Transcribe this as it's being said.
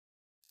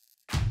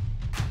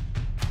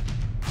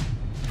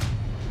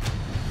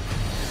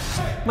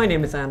My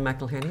name is Anne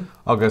McElhenney.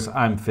 August,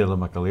 I'm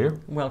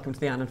Phelim. Welcome to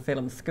the Anne and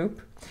Phelim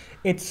Scoop.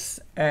 It's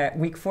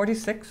week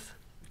 46.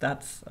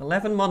 That's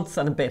 11 months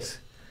and a bit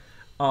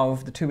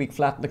of the 2-week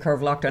flatten the curve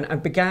lockdown. I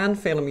began,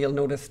 Phelim, you'll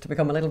notice, to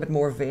become a little bit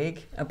more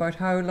vague about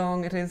how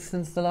long it is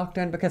since the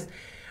lockdown, because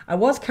I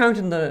was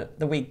counting the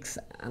weeks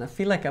and I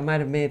feel like I might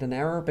have made an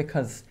error,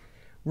 because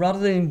rather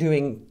than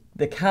doing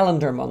the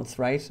calendar months,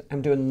 right,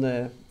 I'm doing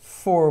the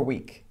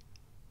 4-week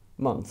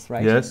months,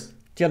 right? Yes.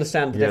 Do you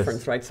understand the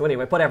difference, right? So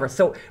anyway, whatever.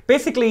 So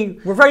basically,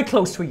 we're very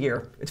close to a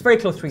year. It's very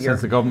close to a year.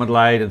 Since the government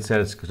lied and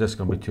said it's just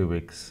going to be 2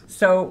 weeks.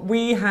 So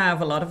we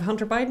have a lot of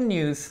Hunter Biden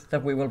news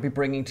that we will be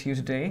bringing to you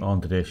today. On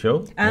today's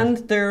show. And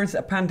there's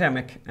a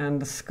pandemic,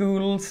 and the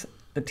schools,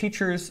 the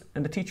teachers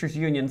and the teachers'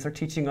 unions are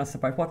teaching us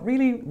about what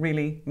really,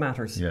 really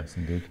matters. Yes,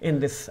 indeed.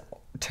 In this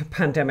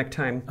pandemic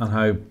time. And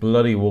how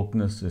bloody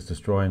wokeness is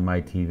destroying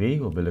my TV.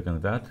 We'll be looking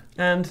at that.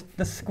 And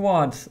the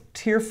Squad's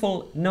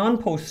tearful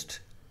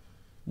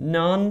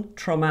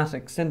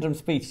non-traumatic syndrome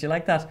speech. Do you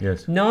like that?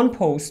 Yes.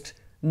 Non-post,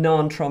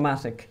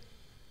 non-traumatic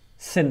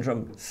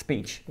syndrome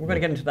speech. We're going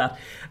to get into that.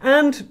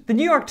 And the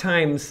New York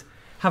Times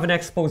have an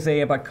expose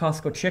about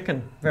Costco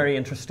chicken. Very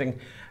interesting.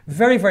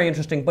 Very, very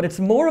interesting. But it's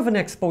more of an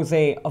expose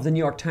of the New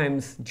York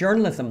Times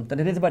journalism than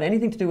it is about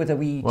anything to do with a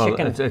wee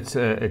chicken.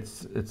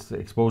 It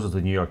exposes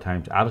the New York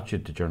Times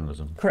attitude to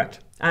journalism. Correct.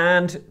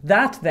 And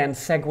that then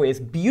segues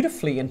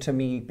beautifully into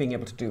me being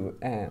able to do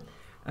a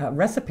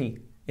recipe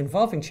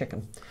involving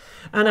chicken.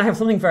 And I have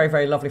something very,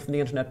 very lovely from the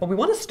internet. But we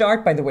want to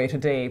start, by the way,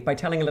 today by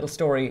telling a little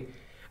story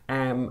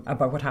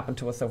about what happened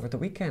to us over the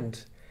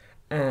weekend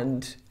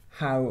and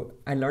how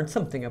I learned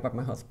something about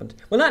my husband.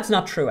 Well, that's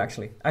not true,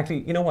 actually. Actually,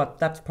 you know what?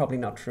 That's probably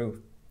not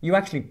true. You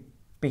actually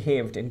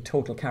behaved in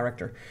total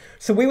character.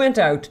 So we went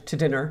out to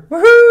dinner,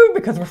 woohoo,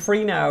 because we're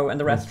free now and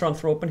the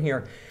restaurants are open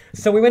here.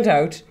 So we went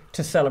out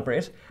to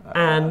celebrate,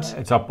 and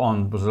it's up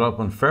on, was it up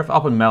on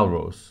up in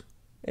Melrose?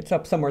 It's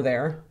up somewhere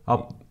there.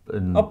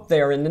 Up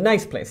there in a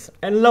nice place,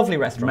 a lovely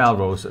restaurant.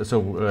 Melrose.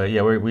 So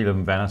yeah, we live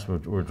in Venice.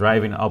 We're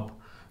driving up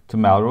to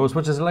Melrose,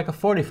 which is like a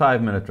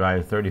 45-minute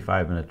drive,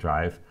 35-minute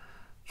drive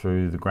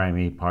through the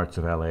grimy parts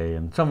of LA,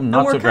 and some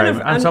not so grimy,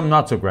 and some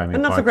not so grimy.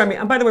 And not so grimy.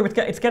 And by the way,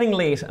 it's getting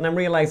late, and I'm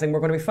realizing we're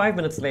going to be 5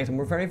 minutes late, and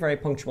we're very, very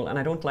punctual, and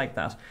I don't like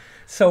that.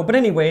 So, but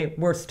anyway,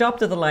 we're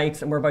stopped at the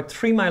lights, and we're about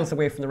 3 miles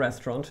away from the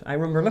restaurant. I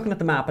remember looking at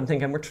the map and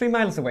thinking, we're 3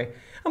 miles away,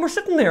 and we're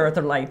sitting there at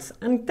the lights,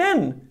 and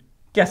then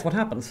guess what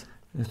happens?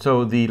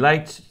 So the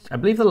lights, I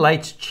believe the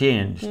lights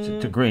changed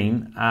to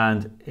green,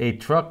 and a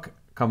truck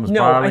comes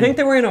No, barreling. I think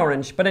they were in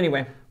orange, but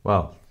anyway.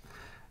 Well,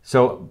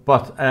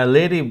 but a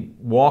lady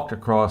walked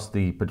across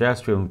the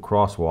pedestrian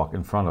crosswalk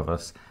in front of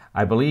us,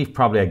 I believe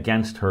probably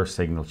against her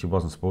signal. She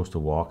wasn't supposed to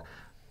walk.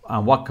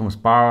 And what comes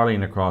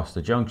barreling across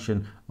the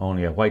junction?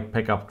 Only a white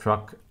pickup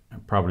truck,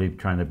 probably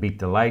trying to beat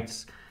the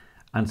lights,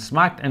 and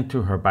smacked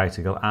into her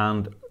bicycle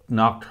and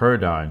knocked her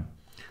down.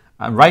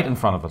 And right in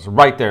front of us,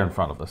 right there in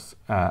front of us,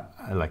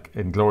 like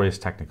in glorious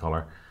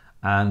Technicolor.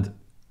 And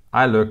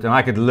I looked, and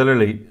I could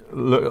literally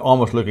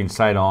almost looking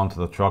side on to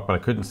the truck, but I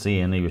couldn't see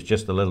him. He was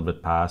just a little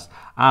bit past,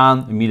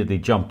 and immediately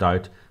jumped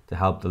out to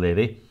help the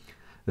lady.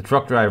 The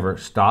truck driver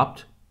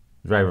stopped.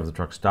 The driver of the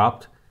truck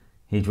stopped.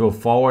 He drove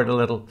forward a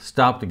little,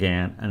 stopped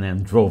again, and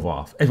then drove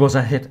off. It was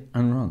a hit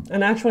and run.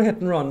 An actual hit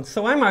and run.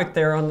 So I'm out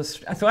there on the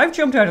street. So I've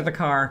jumped out of the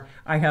car.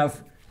 I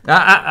have...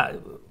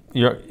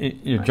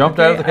 You jumped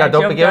out of the car.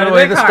 Don't be giving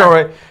away the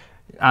story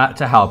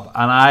to help.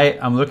 And I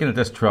am looking at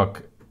this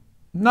truck,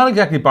 not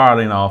exactly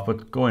barreling off,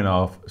 but going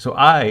off. So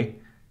I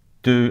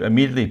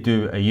immediately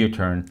do a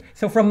U-turn.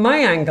 So from my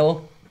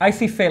angle, I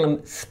see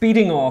Phelim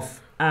speeding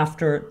off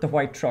after the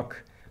white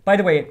truck. By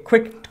the way,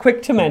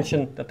 quick to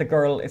mention that the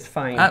girl is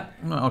fine.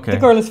 Okay. The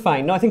girl is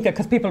fine. No, I think that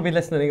because people will be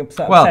listening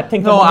upset.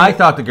 I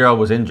thought the girl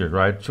was injured,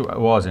 right? She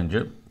was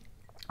injured.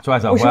 So I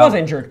thought, she was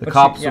injured. The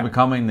cops will be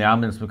coming, the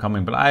ambulance will be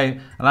coming. But I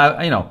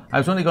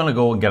was only going to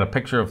go and get a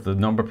picture of the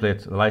number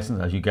plate, the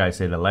license, as you guys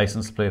say, the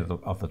license plate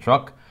of the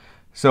truck.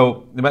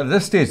 So at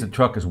this stage, the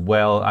truck is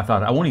well. I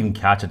thought I won't even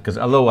catch it, because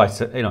although I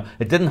said,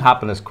 it didn't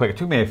happen as quick. It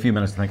took me a few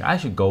minutes to think I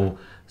should go.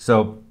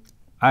 So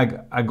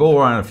I go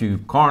around a few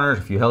corners,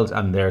 a few hills,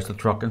 and there's the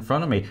truck in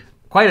front of me,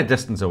 quite a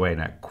distance away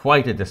now,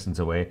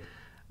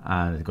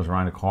 and it goes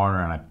around the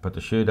corner, and I put the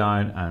shoe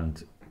down,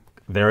 and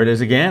there it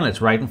is again. It's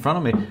right in front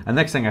of me. And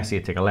next thing I see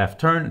it take a left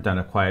turn down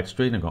a quiet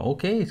street, and I go,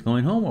 okay, he's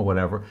going home or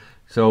whatever.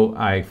 So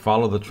I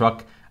follow the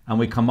truck, and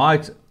we come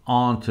out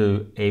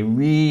onto a a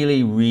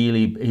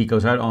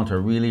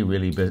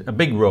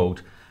big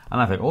road.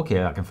 And I think,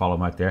 okay, I can follow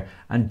him out there.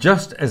 And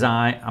just as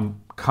I am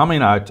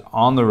coming out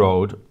on the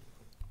road,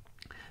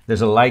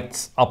 there's a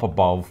lights up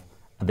above,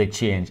 and they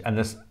change. And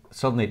there's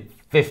suddenly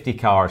 50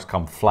 cars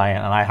come flying,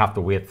 and I have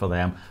to wait for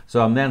them.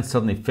 So I'm then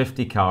suddenly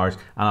 50 cars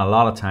and a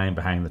lot of time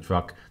behind the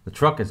truck. The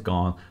truck is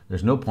gone.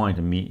 There's no point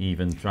in me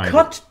even trying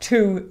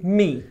to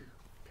me.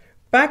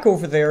 Back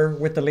over there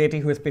with the lady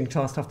who has been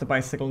tossed off the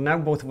bicycle. Now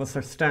both of us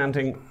are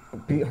standing,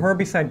 her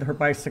beside her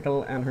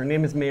bicycle, and her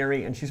name is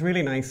Mary, and she's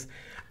really nice.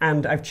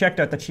 And I've checked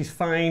out that she's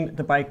fine.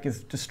 The bike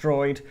is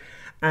destroyed.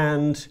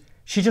 And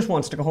she just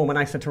wants to go home. And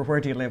I said to her, where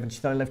do you live? And she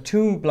said, I live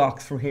 2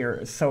 blocks from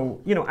here.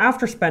 So, you know,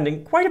 after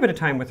spending quite a bit of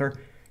time with her,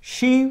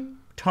 she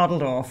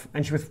toddled off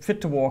and she was fit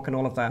to walk and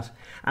all of that.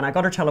 And I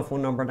got her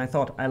telephone number and I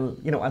thought,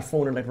 I'll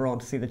phone her later on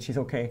to see that she's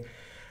okay.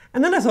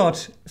 And then I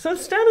thought, so I'm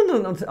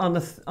standing on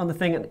the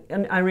thing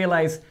and I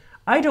realised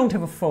I don't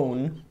have a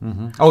phone.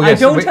 Mm-hmm. Oh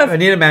yes, I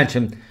need to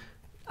mention,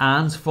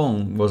 Anne's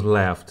phone was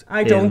left.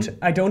 I don't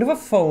have a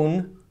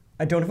phone,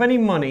 I don't have any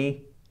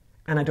money,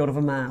 and I don't have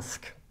a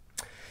mask.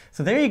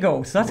 So there you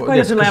go. So that's quite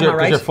a dilemma, right?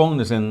 Because your phone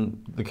is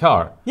in the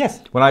car.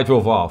 Yes. When I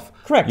drove off,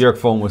 correct. Your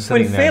phone was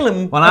sitting there.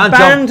 When Phelim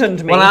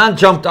abandoned me. When Anne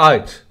jumped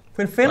out.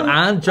 When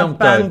Anne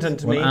jumped out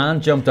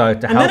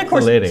to help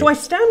the lady. So I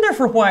stand there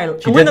for a while.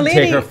 She didn't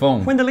take her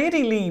phone. When the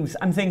lady leaves,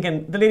 I'm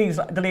thinking, the lady's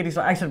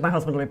like, I said, my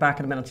husband will be back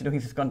in a minute, you know,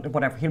 he's just gone,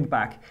 whatever, he'll be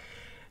back.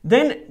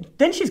 Then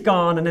she's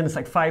gone, and then it's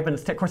like 5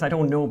 minutes. Of course, I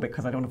don't know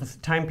because I don't have a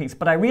timepiece,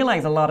 but I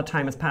realise a lot of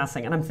time is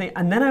passing,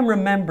 and then I'm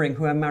remembering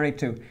who I'm married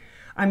to.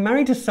 I'm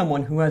married to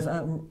someone who has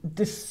a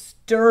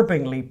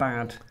disturbingly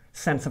bad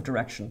sense of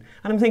direction.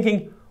 And I'm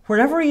thinking,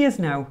 wherever he is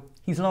now,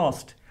 he's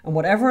lost. And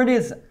whatever it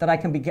is that I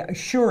can be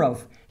sure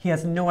of, he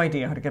has no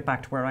idea how to get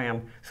back to where I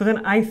am. So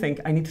then I think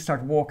I need to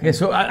start walking. Yeah,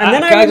 so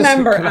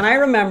I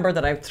remember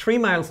that I have 3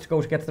 miles to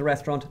go to get to the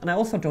restaurant, and I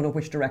also don't know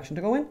which direction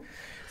to go in.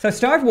 So I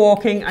start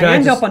walking, I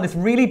end up on this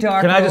really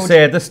dark road. Can I just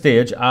say, at this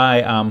stage,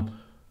 I am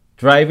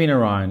driving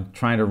around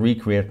trying to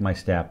recreate my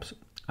steps.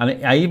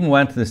 And I even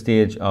went to the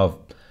stage of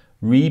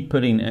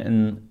re-putting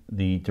in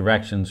the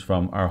directions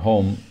from our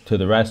home to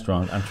the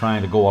restaurant and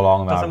trying to go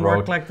along that road. Doesn't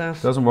work like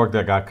that. Doesn't work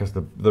like that because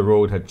the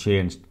road had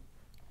changed.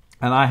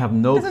 And I have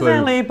no clue. This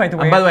is LA, by the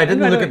way. And by the way, I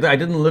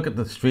didn't look at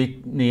the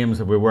street names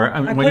that we were.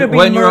 I could have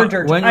been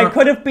murdered. I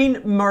could have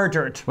been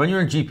murdered. When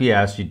you're in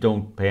GPS, you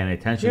don't pay any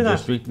attention to the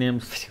street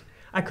names.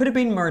 I could have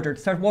been murdered.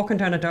 Start walking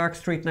down a dark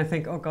street and I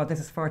think, oh God, this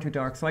is far too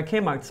dark. So I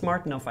came out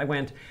smart enough. I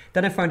went.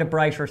 Then I found a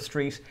brighter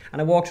street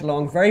and I walked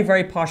along very,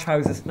 very posh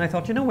houses. And I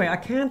thought, you know what, I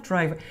can't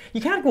drive.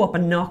 You can't go up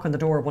and knock on the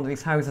door of one of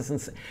these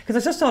houses.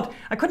 Because I just thought,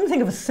 I couldn't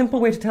think of a simple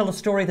way to tell the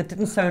story that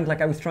didn't sound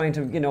like I was trying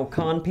to, you know,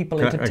 con people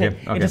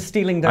into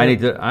stealing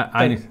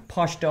their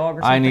posh dog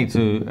or something. I need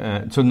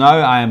to. So now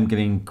I am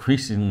getting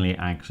increasingly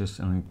anxious.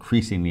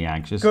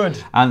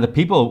 Good. And the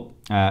people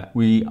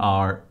we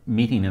are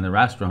meeting in the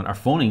restaurant are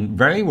phoning,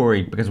 very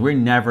worried because we're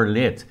never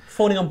late.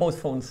 Phoning on both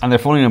phones. And they're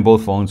phoning on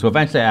both phones. So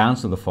eventually I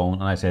answer the phone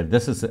and I said,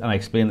 and I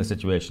explain the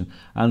situation.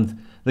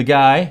 And the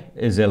guy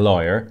is a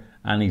lawyer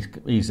and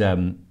he's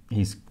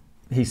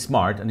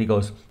smart and he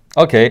goes,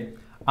 okay,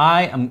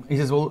 he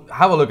says, well,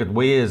 have a look at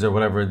Waze or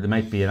whatever, there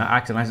might be an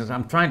accident. I says,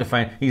 I'm trying to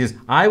find, he says,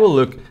 I will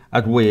look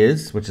at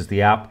Waze, which is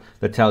the app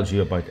that tells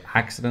you about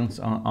accidents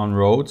on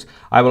roads.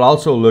 I will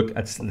also look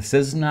at the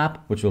Citizen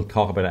app, which will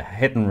talk about a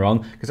hit and run.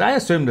 Because I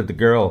assumed that the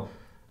girl,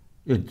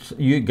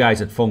 you guys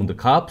had phoned the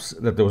cops,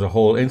 that there was a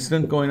whole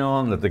incident going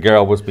on, that the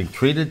girl was being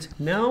treated.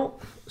 No.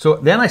 So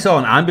then I saw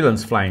an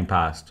ambulance flying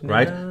past,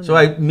 right? No. So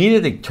I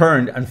immediately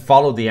turned and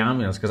followed the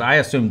ambulance because I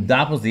assumed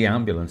that was the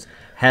ambulance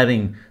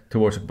heading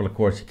towards it. But of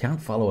course, you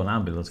can't follow an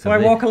ambulance. So I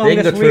walk along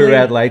this really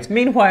red lights.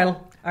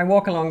 Meanwhile, I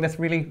walk along this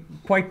really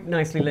quite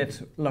nicely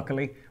lit,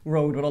 luckily,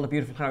 road with all the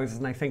beautiful houses,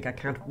 and I think I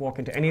can't walk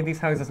into any of these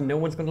houses. No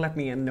one's going to let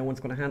me in. No one's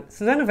going to hand.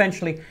 So then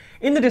eventually,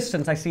 in the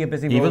distance, I see a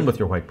busy road. Even with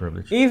your white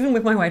privilege. Even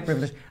with my white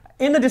privilege,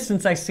 in the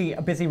distance, I see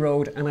a busy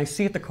road, and I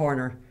see at the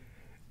corner,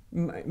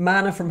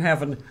 manna from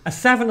heaven, a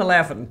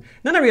 7-Eleven.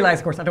 Then I realise,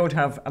 of course, I don't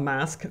have a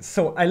mask.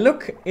 So I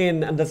look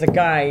in, and there's a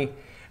guy.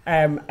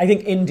 I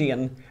think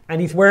Indian, and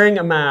he's wearing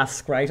a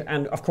mask, right?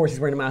 And of course he's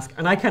wearing a mask.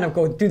 And I kind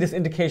of do this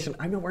indication,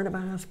 I'm not wearing a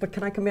mask, but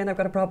can I come in? I've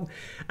got a problem.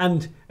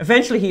 And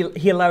eventually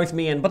he allows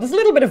me in. But there's a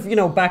little bit of, you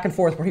know, back and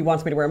forth where he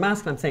wants me to wear a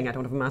mask, and I'm saying I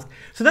don't have a mask.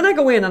 So then I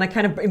go in and I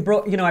kind of,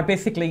 you know, I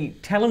basically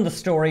tell him the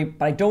story,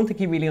 but I don't think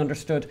he really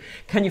understood.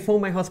 Can you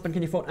phone my husband?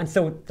 Can you phone? And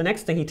so the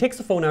next thing, he takes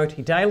the phone out,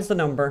 he dials the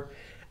number,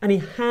 and he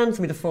hands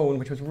me the phone,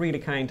 which was really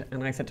kind.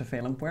 And I said to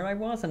Phelim where I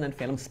was, and then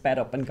Phelim sped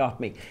up and got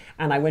me.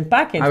 And I went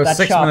back into that shop. I was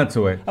 6 minutes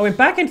away. I went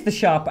back into the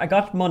shop. I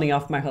got money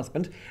off my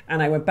husband,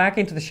 and I went back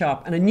into the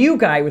shop. And a new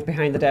guy was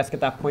behind the desk at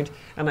that point.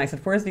 And I said,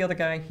 where's the other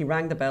guy? He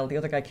rang the bell. The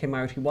other guy came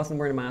out. He wasn't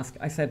wearing a mask.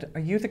 I said,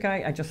 are you the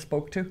guy I just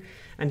spoke to?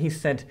 And he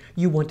said,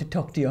 you want to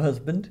talk to your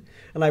husband?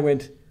 And I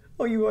went,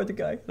 oh, you are the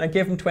guy. And I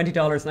gave him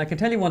 $20. And I can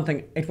tell you one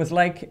thing. It was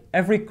like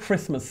every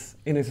Christmas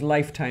in his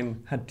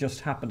lifetime had just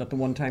happened at the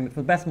one time. It was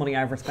the best money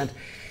I ever spent.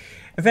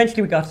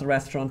 Eventually we got to the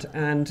restaurant,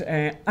 and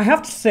I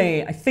have to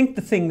say, I think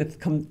a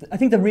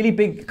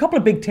couple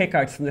of big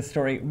takeouts from this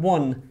story.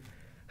 One,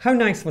 how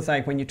nice was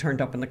I when you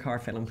turned up in the car,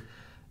 Phelim?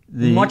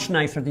 Much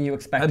nicer than you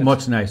expected.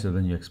 Much nicer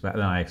than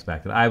I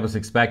expected. I was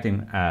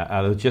expecting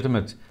a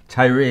legitimate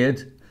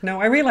tirade. No,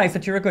 I realised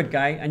that you're a good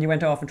guy, and you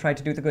went off and tried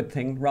to do the good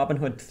thing, Robin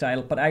Hood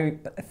style, but I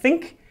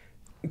think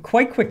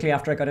quite quickly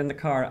after I got in the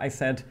car, I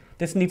said,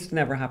 this needs to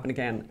never happen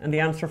again. And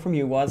the answer from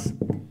you was,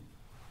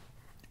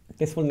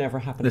 this will never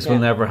happen again. This will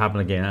never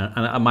happen again.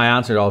 And my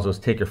answer also is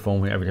take your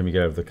phone every time you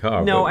get out of the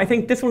car. No, I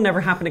think this will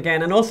never happen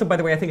again. And also, by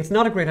the way, I think it's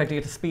not a great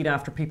idea to speed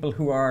after people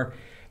who are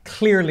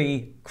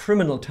clearly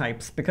criminal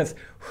types, because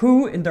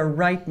who in their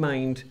right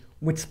mind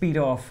with speed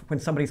off when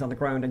somebody's on the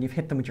ground and you've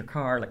hit them with your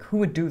car. Like, who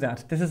would do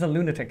that? This is a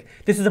lunatic.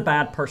 This is a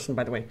bad person,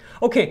 by the way.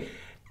 Okay,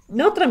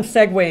 not that I'm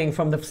segueing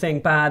from the saying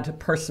bad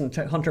person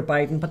to Hunter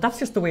Biden, but that's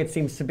just the way it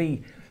seems to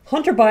be.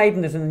 Hunter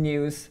Biden is in the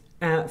news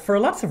for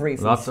lots of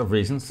reasons. Lots of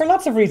reasons. For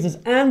lots of reasons.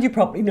 And you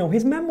probably know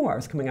his memoir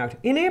is coming out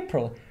in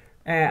April.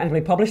 And it'll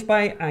be published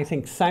by, I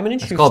think, Simon &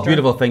 Schuster. It's called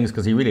Beautiful Things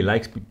because he really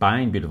likes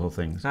buying beautiful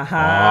things.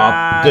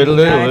 Aha.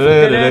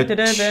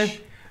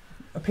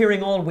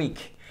 Appearing all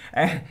week.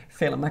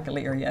 Phelim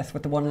McAleer, yes,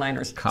 with the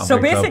one-liners. So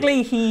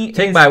basically,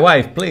 Take my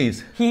wife,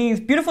 please. He's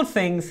Beautiful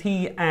Things.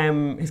 He's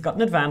got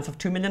an advance of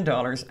 $2 million.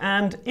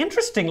 And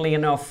interestingly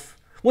enough,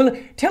 well,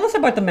 tell us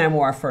about the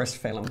memoir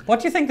first, Phelim.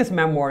 What do you think this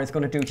memoir is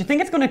going to do? Do you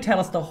think it's going to tell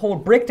us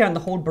break down the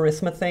whole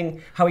Burisma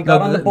thing, how he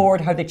got on the board,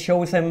 how they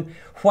chose him,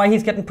 why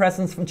he's getting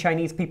presents from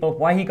Chinese people,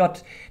 why he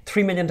got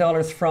 $3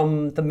 million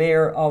from the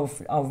mayor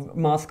of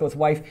Moscow's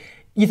wife?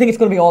 You think it's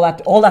going to be all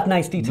that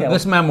nice detail?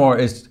 This memoir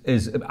is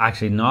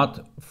actually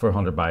not for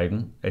Hunter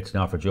Biden. It's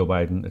not for Joe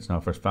Biden. It's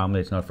not for his family.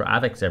 It's not for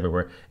addicts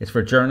everywhere. It's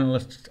for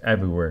journalists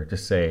everywhere to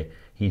say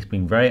he's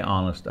been very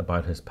honest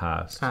about his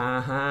past.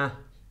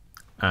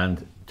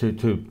 And to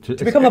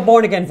become a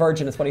born-again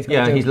virgin is what he's going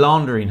to do. Yeah, he's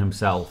laundering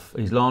himself.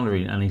 He's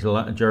laundering, and he's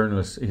allowing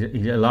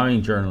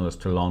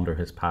journalists to launder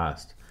his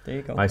past. There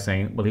you go. By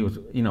saying, well, he was,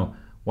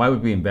 why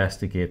would we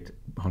investigate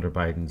Hunter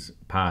Biden's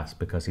past?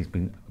 Because he's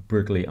been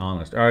brutally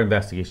honest. Our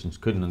investigations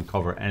couldn't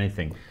uncover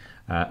anything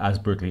as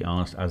brutally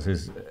honest as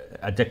his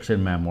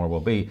addiction memoir will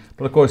be.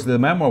 But of course, the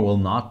memoir will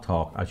not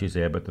talk, as you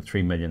say, about the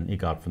 $3 million he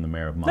got from the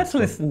mayor of Moscow. Let's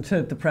listen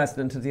to the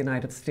President of the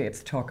United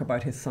States talk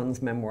about his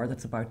son's memoir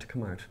that's about to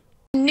come out.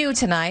 New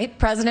tonight,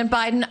 President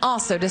Biden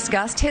also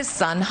discussed his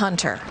son,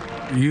 Hunter.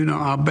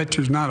 I'll bet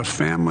there's not a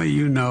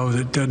family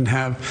that doesn't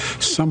have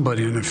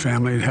somebody in the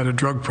family that had a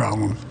drug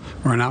problem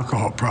or an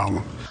alcohol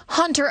problem.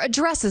 Hunter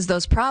addresses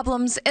those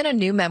problems in a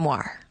new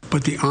memoir.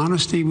 But the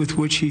honesty with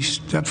which he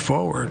stepped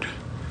forward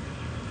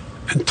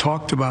and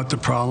talked about the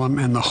problem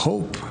and the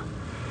hope,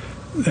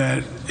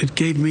 that it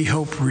gave me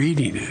hope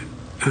reading it.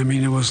 I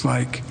mean, it was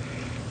like,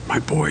 my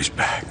boy's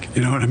back.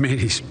 You know what I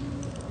mean?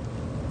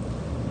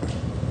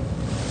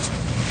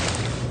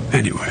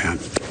 Anyway,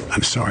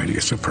 I'm sorry to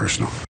get so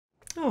personal.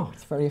 Oh,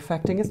 it's very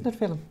affecting, isn't it,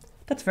 Phelim?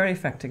 That's very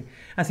affecting.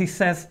 As he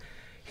says,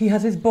 he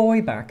has his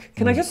boy back.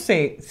 Can I just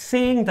say,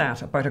 saying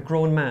that about a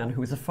grown man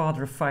who is a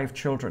father of 5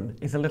 children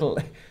is a little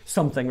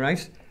something,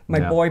 right? My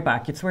boy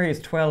back. You'd swear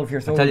he's 12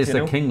 years old. I tell you, it's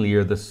the kingly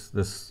or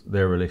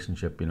their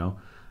relationship, And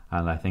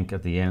I think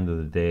at the end of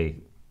the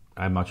day,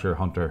 I'm not sure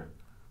Hunter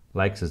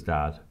likes his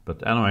dad,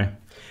 but anyway.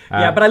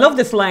 Yeah, but I love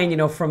this line,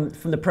 from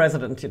the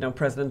president,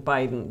 President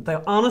Biden,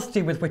 the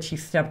honesty with which he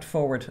stepped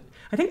forward.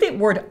 I think the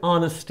word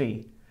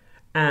honesty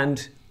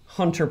and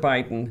Hunter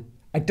Biden,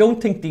 I don't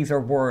think these are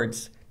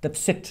words that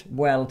sit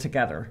well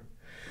together.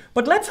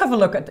 But let's have a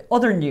look at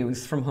other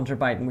news from Hunter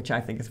Biden, which I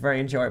think is very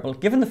enjoyable,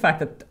 given the fact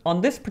that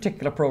on this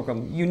particular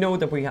program,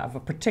 that we have a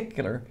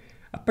particular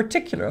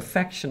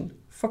affection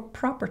for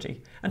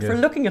property and for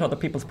looking at other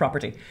people's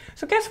property.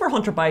 So guess where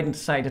Hunter Biden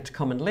decided to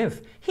come and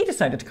live? He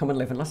decided to come and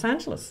live in Los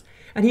Angeles.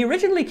 And he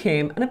originally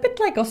came, and a bit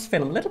like us,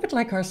 Phelim, a little bit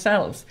like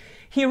ourselves,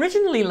 he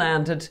originally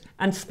landed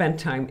and spent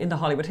time in the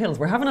Hollywood Hills.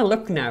 We're having a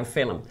look now,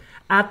 Phelim,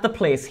 at the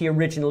place he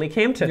originally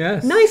came to.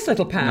 Yes. Nice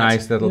little pad.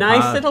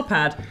 Nice little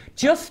pad.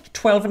 Just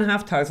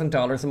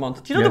 $12,500 a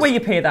month. Do you know the way you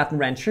pay that in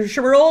rent? Sure,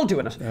 we're all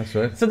doing it. That's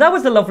right. So that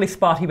was the lovely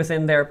spot he was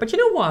in there. But you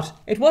know what?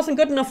 It wasn't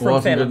good enough for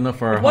him, Phelim.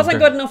 It wasn't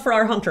good enough for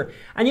our Hunter.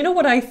 And you know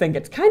what I think?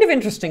 It's kind of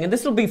interesting, and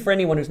this will be for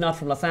anyone who's not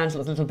from Los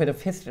Angeles, a little bit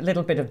of history, a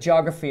little bit of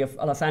geography of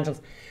Los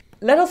Angeles.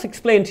 Let us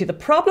explain to you the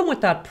problem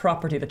with that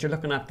property that you're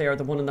looking at there,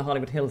 the one in the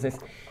Hollywood Hills, is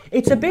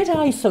it's a bit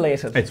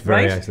isolated. It's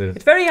very right? isolated.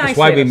 It's very isolated. That's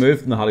why we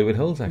moved from the Hollywood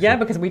Hills, actually. Yeah,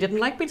 because we didn't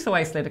like being so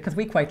isolated, because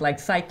we quite like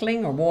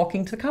cycling or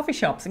walking to the coffee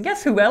shops. And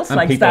guess who else and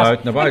likes people that? Out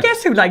and about. And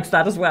guess who likes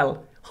that as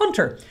well?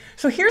 Hunter.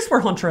 So here's where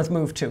Hunter has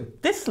moved to.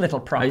 This little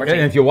property. And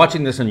if you're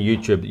watching this on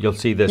YouTube, you'll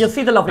see this. You'll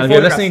see the lovely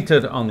photographs. And if you're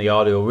listening to it on the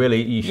audio,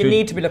 really, you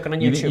need to be looking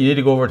on YouTube. You need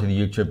to go over to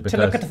the YouTube to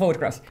look at the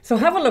photographs. So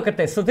have a look at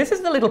this. So this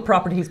is the little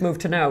property he's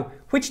moved to now,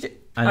 which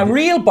a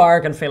real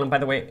bargain, Phelim, by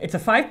the way. It's a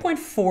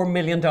 $5.4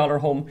 million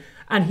home,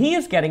 and he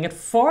is getting it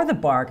for the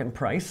bargain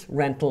price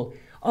rental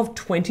of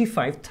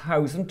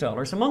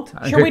 $25,000 a month.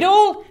 We'd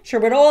all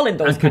in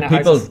those kind of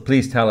houses. Could people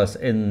please tell us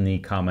in the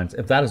comments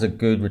if that is a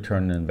good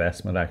return on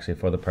investment actually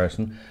for the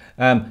person?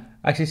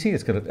 Actually, see,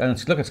 it's got a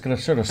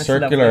sort of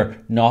circular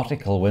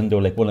nautical window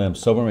like one of them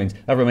submarines.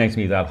 That reminds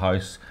me of that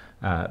house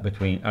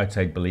between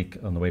outside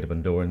Balik on the way to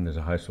Bundoran. There's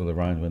a house with a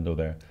round window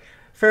there.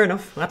 Fair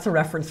enough. That's a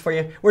reference for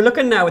you. We're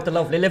looking now at the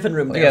lovely living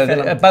room there,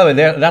 Phelim. By the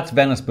way, that's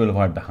Venice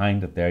Boulevard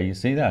behind it there. You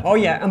see that? Oh,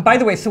 yeah. And by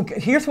the way, so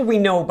here's what we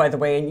know, by the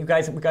way, and you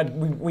guys,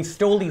 we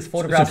stole these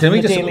photographs from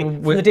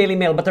the Daily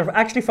Mail, but they're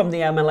actually from the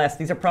MLS.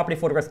 These are property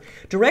photographs.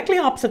 Directly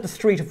opposite the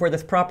street of where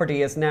this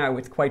property is now.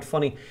 It's quite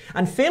funny.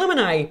 And Phelim and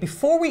I,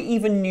 before we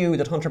even knew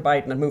that Hunter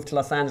Biden had moved to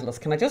Los Angeles,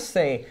 can I just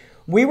say,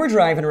 we were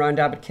driving around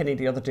Abbot Kinney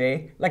the other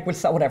day, like we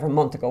saw a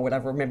month ago,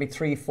 maybe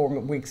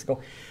 3-4 weeks ago.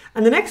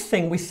 And the next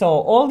thing we saw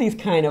all these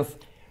kind of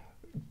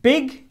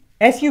big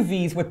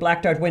SUVs with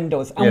blacked out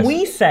windows, and Yes.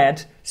 we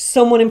said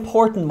someone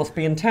important must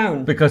be in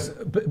town. Because,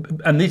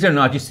 and these are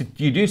not,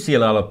 you do see a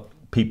lot of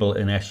people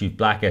in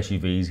black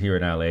SUVs here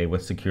in LA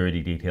with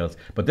security details,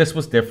 but this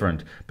was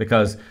different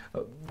because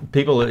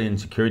people in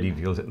security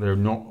details, they're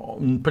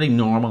pretty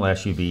normal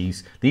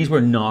SUVs. These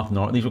were not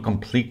normal, these were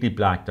completely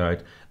blacked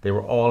out. They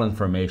were all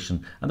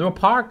information, and they were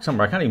parked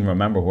somewhere. I can't even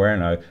remember where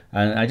now.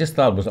 And I just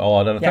thought it was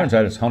odd. And it turns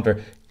out it's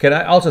Hunter. Can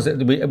I also say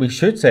we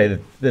should say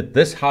that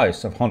this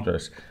house of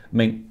Hunter's, I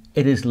mean,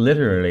 it is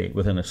literally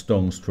within a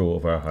stone's throw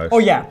of our house. Oh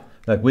yeah,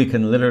 like we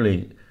can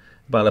literally.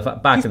 Well,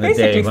 back in the day, he's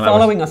basically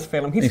following us,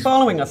 Phelim. He's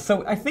following us,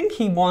 so I think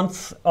he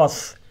wants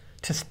us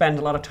to spend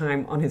a lot of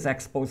time on his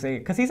expose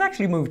because he's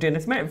actually moved in.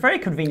 It's very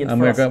convenient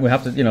for us. We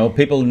have to, you know,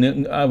 people.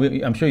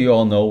 I'm sure you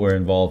all know we're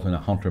involved in a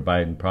Hunter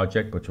Biden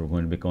project, which we're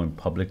going to be going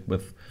public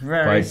with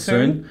quite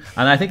soon.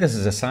 And I think this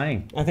is a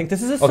sign. I think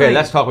this is a sign. Okay,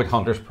 let's talk with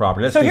Hunter's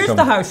property. So here's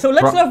the house. So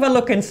let's have a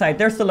look inside.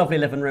 There's the lovely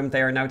living room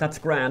there now. That's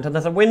grand. And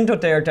there's a window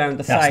there down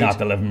the side. That's not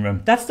the living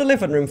room. That's the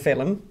living room,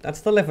 Phelim.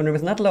 That's the living room.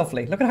 Isn't that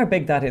lovely? Look at how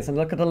big that is. And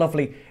look at the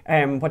lovely,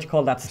 what do you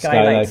call that?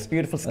 Skylights.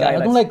 Beautiful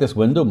skylights. I don't like this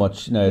window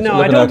much. No,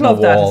 I don't love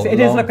that.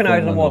 It is looking out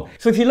on the wall.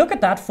 So if you look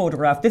at that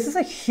photograph, this is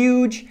a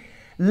huge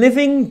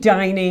living,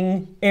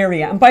 dining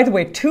area. And by the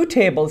way, 2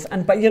 tables.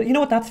 And you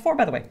know what that's for,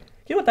 by the way?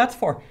 You know what that's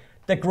for?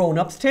 The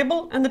grown-ups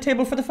table and the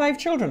table for the 5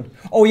 children.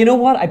 Oh, you know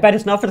what? I bet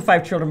it's not for the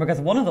 5 children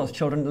because one of those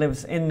children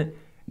lives in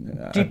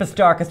deepest,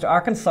 darkest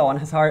Arkansas and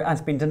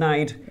has been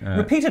denied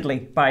repeatedly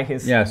by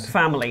his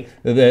family.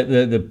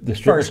 The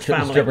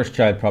stripper's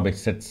child probably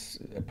sits.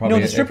 No,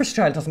 the stripper's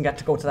child doesn't get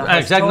to go to that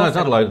house. Exactly, no, it's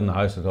not allowed in the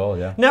house at all.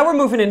 Yeah. Now we're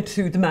moving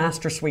into the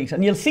master suite,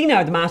 and you'll see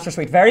now the master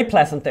suite, very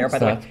pleasant there, by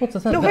the way. What's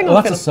that? No, hang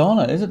on, that's a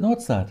sauna, is it? No,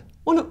 what's that?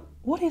 Oh no.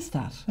 What is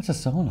that? That's a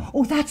sauna.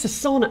 Oh, that's a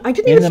sauna. I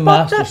didn't even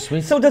spot that. In the master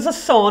suite. So there's a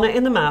sauna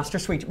in the master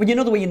suite. Well, you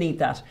know the way you need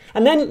that.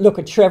 And then look,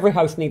 every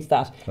house needs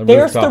that.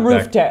 There's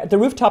the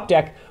rooftop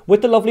deck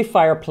with the lovely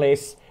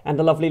fireplace and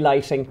the lovely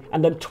lighting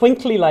and the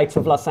twinkly lights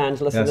of Los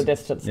Angeles in the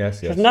distance.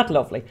 Yes. Isn't that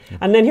lovely?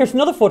 And then here's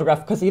another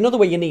photograph because you know the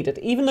way you need it.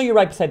 Even though you're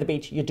right beside the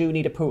beach, you do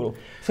need a pool.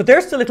 So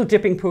there's the little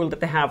dipping pool that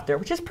they have there,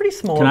 which is pretty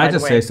small. Can I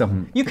just say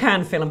something? You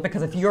can, Phelim,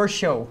 because it's your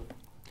show.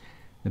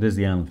 It is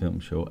the Ann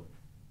Film Show.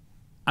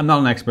 I'm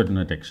not an expert in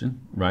addiction,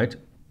 right?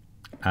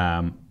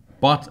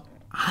 But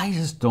I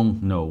just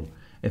don't know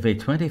if a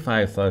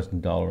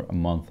 $25,000 a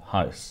month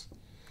house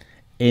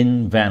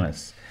in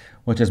Venice,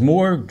 which has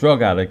more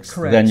drug addicts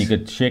than you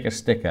could shake a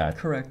stick at,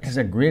 is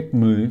a great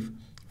move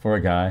for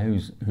a guy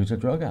who's a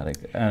drug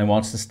addict and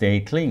wants to stay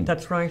clean.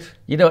 That's right.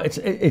 You know,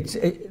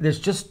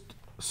 there's just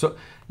so,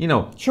 you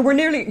know. Sure, we're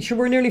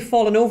nearly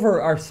falling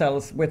over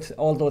ourselves with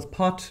all those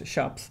pot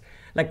shops.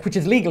 Like, which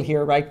is legal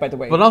here, right, by the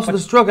way. But also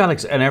there's drug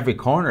addicts in every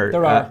corner.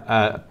 There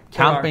are.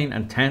 Camping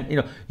and tent.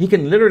 You know, they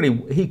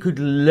could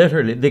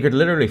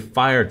literally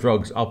fire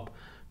drugs up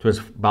to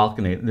his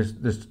balcony.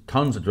 There's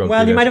tons of drugs.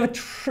 Well, you might have a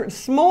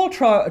small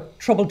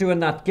trouble doing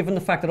that, given the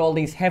fact that all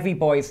these heavy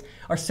boys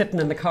are sitting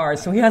in the cars.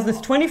 So he has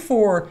this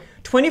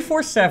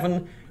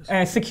 24/7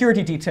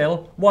 security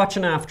detail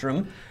watching after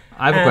him.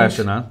 I have a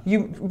question, Anne.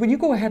 Will you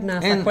go ahead and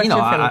ask that question,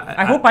 Phelim?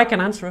 I hope I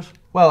can answer it.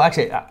 Well,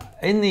 actually,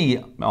 I'm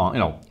Did not.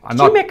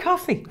 you make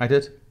coffee? I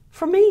did.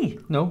 For me?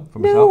 No, for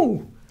myself.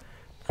 No.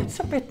 That's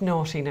a bit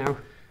naughty now. Do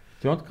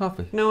you want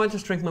coffee? No, I'll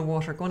just drink my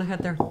water. Go on ahead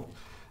there.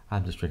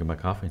 I'm just drinking my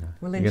coffee now.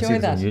 Well, you enjoy can see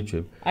that. This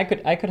on YouTube.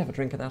 I could have a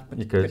drink of that, but,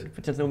 you could.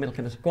 but there's no milk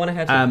in it. Go on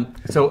ahead.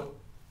 So,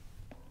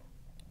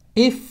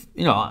 if,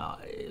 you know,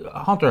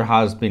 Hunter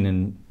has been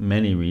in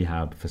many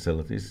rehab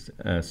facilities,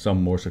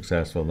 some more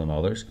successful than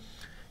others.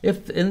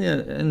 If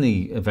in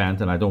the event,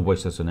 and I don't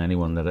wish this on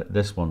anyone, that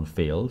this one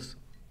fails,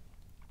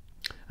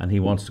 and he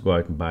wants to go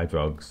out and buy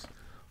drugs,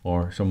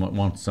 or someone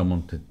wants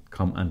someone to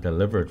come and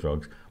deliver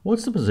drugs,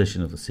 what's the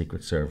position of the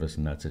Secret Service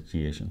in that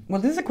situation?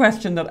 Well, this is a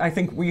question that I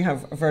think we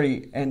have a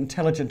very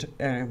intelligent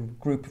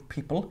group of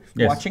people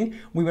watching.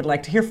 We would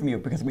like to hear from you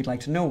because we'd like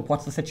to know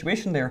what's the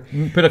situation there.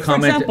 Put a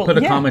comment. Put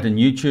a comment in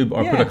YouTube,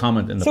 or put a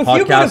comment in the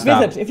podcast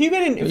app. If you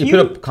put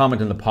a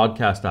comment in the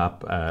podcast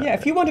app.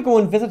 If you want to go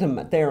and visit him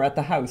there at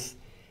the house,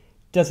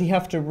 does he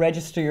have to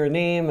register your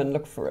name and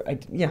look for?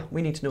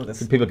 We need to know this.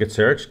 Do people get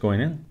searched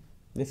going in?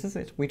 This is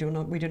it. We do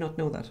not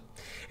know that.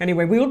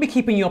 Anyway, we will be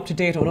keeping you up to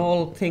date on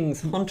all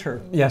things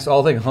Hunter. Yes,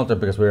 all things Hunter,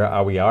 because we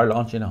are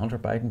launching a Hunter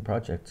Biden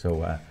project.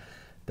 So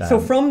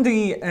from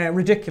the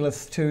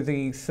ridiculous to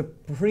the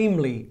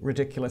supremely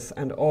ridiculous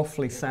and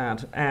awfully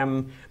sad,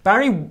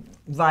 Barry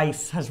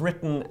Weiss has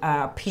written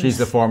a piece. She's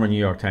the former New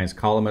York Times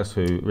columnist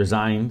who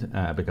resigned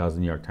because the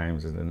New York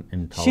Times is an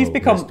intolerable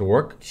place to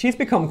work. She's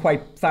become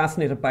quite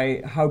fascinated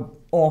by how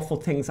awful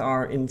things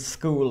are in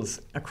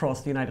schools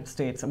across the United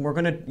States, and we're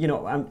going to,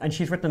 and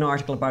she's written an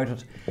article about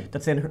it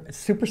that's in her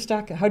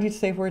Superstack. How do you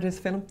say where it is,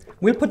 Phelim?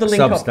 We'll put the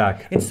link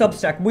Substack. up in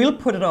Substack. We'll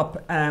put it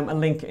up, a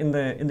link in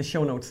the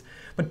show notes.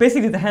 But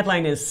basically, the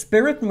headline is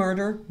 "Spirit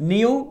Murder: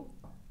 Neo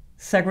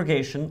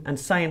segregation, and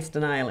science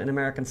denial in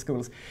American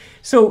schools.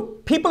 So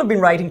people have been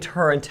writing to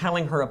her and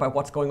telling her about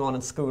what's going on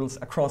in schools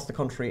across the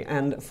country.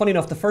 And funny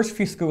enough, the first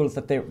few schools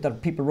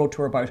that people wrote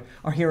to her about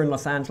are here in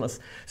Los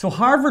Angeles. So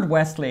Harvard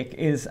Westlake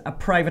is a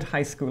private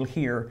high school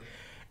here.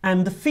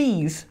 And the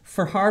fees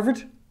for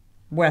Harvard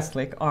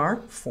Westlake are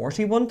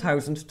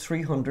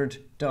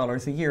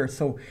 $41,300 a year.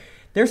 So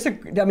there's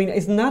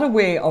isn't that a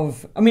way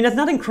of, it's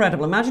not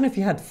incredible. Imagine if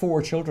you had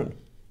 4 children.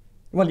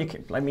 Well,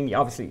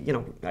 obviously,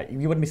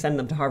 you wouldn't be sending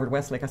them to Harvard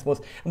Westlake, I suppose.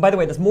 And by the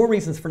way, there's more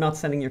reasons for not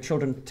sending your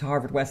children to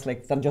Harvard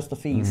Westlake than just the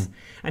fees.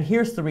 And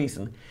here's the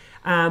reason.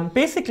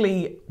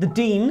 Basically, the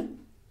dean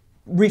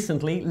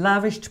recently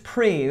lavished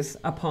praise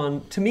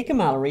upon Tamika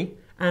Mallory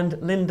and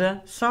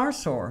Linda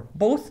Sarsour,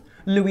 both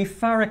Louis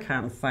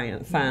Farrakhan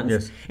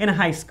fans, in a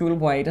high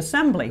school-wide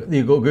assembly.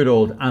 The good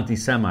old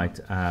anti-Semite,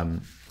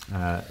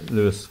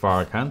 Louis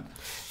Farrakhan,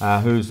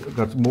 who's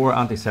got more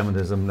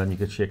anti-Semitism than you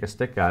could shake a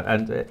stick at.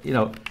 And,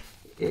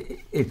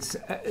 it's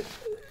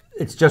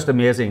just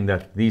amazing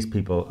that these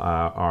people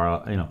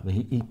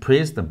he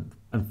praised them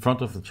in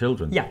front of the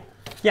children. Yeah.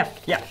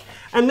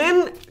 And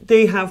then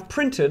they have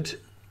printed,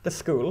 the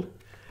school,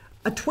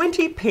 a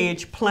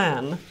 20-page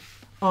plan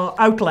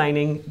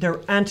outlining their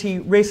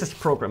anti-racist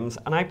programs,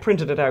 and I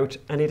printed it out,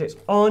 and it is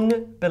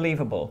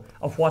unbelievable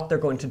of what they're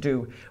going to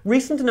do.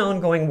 Recent and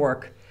ongoing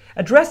work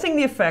addressing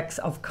the effects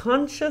of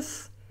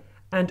conscious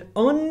and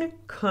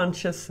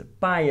unconscious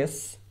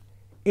bias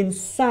in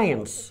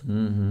science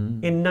in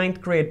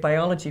 9th grade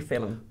biology,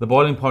 Phelim. The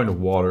boiling point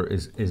of water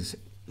is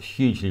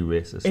hugely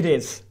racist. It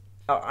is.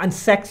 And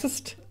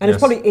sexist, and it's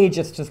probably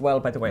ageist as well,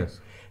 by the way.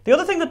 Yes. The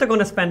other thing that they're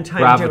going to spend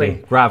time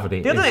doing...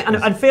 Gravity. The other thing,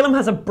 and Phelim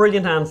has a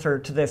brilliant answer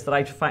to this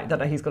that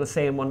that he's going to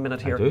say in 1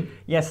 minute here. I do?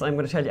 Yes, I'm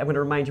going to tell you, I'm going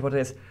to remind you what it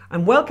is.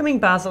 I'm welcoming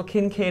Basil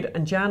Kincaid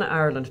and Jana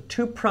Ireland,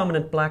 2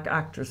 prominent black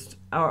artists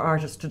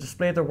to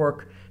display their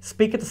work,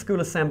 speak at the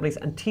school assemblies,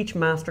 and teach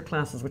master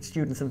classes with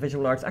students in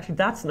visual arts. Actually,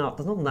 there's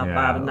nothing that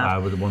bad in that. I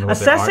would wonder what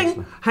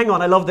the hang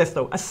on, I love this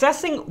though.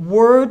 Assessing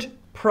word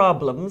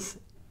problems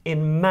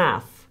in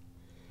math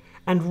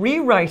and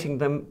rewriting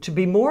them to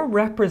be more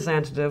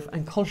representative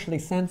and culturally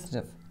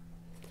sensitive.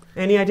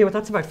 Any idea what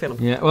that's about,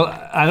 Phelim? Yeah, well,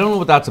 I don't know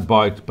what that's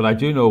about, but I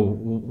do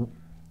know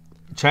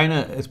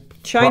China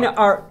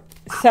are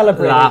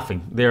celebrating.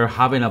 Laughing. They're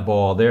having a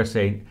ball. They're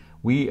saying,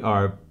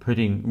 we're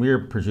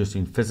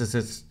producing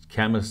physicists,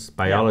 chemists,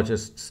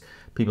 biologists,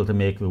 people to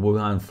make the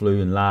Wuhan flu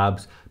in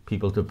labs,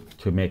 people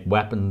to make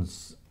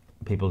weapons,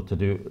 people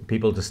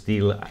to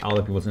steal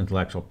other people's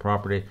intellectual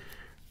property.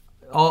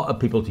 All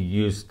people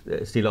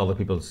to steal other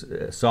people's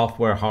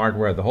software,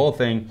 hardware, the whole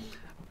thing,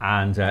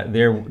 and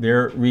they're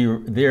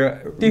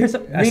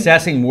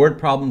assessing word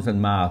problems in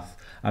math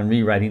and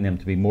rewriting them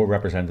to be more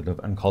representative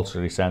and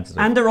culturally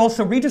sensitive. And they're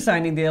also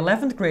redesigning the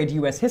 11th grade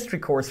US history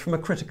course from a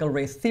critical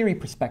race theory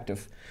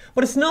perspective.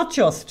 But it's not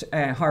just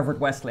Harvard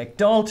Westlake.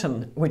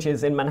 Dalton, which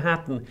is in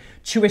Manhattan,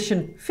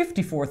 tuition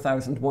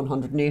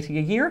 $54,180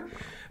 a year,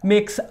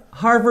 makes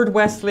Harvard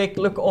Westlake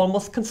look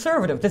almost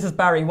conservative. This is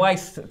Barry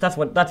Weiss,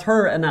 that's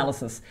her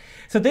analysis.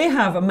 So they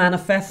have a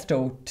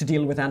manifesto to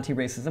deal with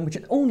anti-racism, which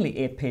is only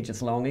 8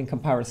 pages long in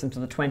comparison to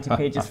the 20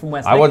 pages from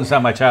Westlake. I wouldn't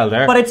send my child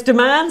there. But its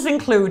demands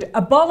include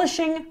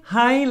abolishing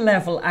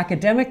high-level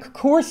academic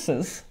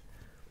courses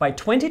by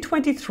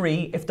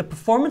 2023 if the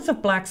performance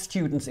of black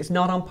students is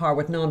not on par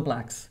with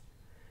non-blacks.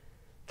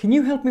 Can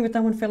you help me with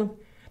that one, Phelim?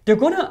 They're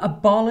going to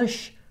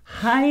abolish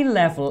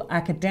high-level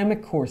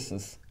academic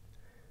courses.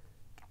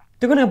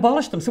 They're going to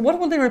abolish them. So what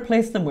will they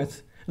replace them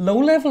with?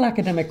 Low-level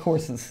academic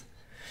courses.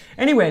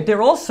 Anyway,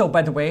 they're also,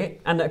 by the way,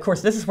 and of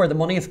course this is where the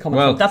money is coming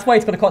from. That's why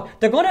it's going to cost.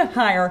 They're going to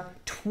hire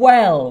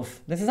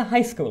 12, this is a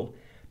high school,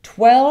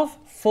 12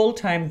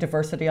 full-time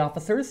diversity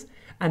officers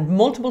and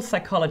multiple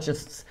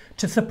psychologists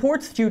to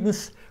support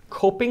students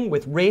coping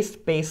with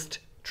race-based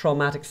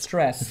traumatic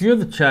stress. If you're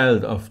the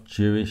child of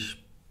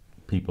Jewish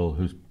people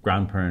whose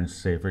grandparents,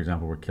 say, for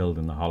example, were killed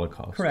in the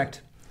Holocaust.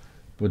 Correct.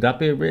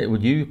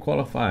 Would you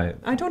qualify?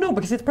 I don't know,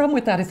 because the problem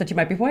with that is that you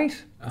might be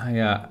white.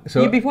 Yeah.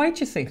 So you'd be white,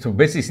 you see. So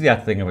basically, see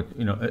that thing about,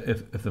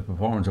 if the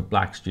performance of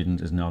black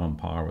students is not on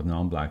par with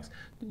non-blacks.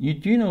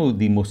 Do you know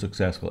the most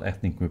successful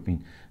ethnic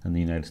grouping in the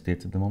United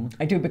States at the moment?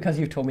 I do, because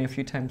you've told me a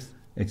few times.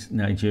 It's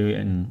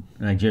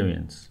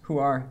Nigerians. Who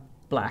are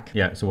black.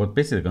 Yeah, so what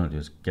basically they're going to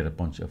do is get a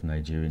bunch of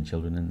Nigerian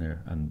children in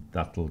there, and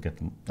that'll get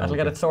them... That'll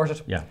get it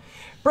sorted. Yeah.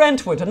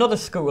 Brentwood, another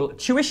school.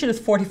 Tuition is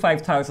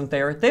 $45,000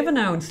 there. They've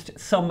announced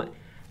some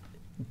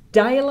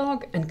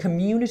dialogue and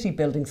community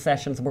building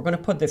sessions. We're going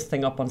to put this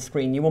thing up on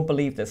screen. You won't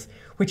believe this.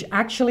 Which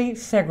actually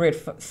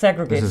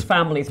segregates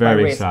families by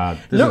race. Sad.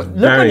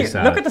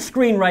 Look at the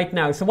screen right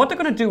now. So what they're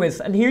going to do is,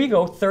 and here you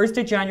go,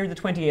 Thursday, January the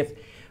 28th,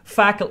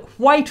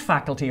 white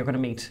faculty are going to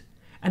meet.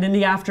 And in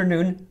the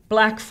afternoon,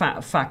 black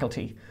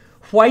faculty.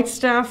 White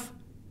staff,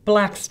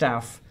 black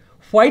staff.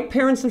 White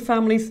parents and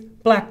families,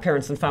 black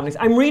parents and families.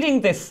 I'm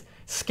reading this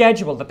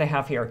schedule that they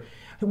have here.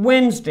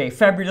 Wednesday,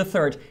 February the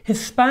 3rd,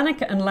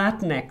 Hispanic and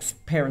Latinx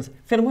parents.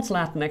 Phelim, what's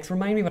Latinx?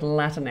 Remind me what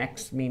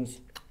Latinx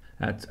means.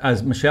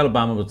 As Michelle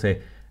Obama would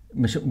say,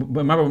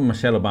 Remember when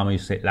Michelle Obama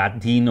used to say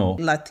Latino?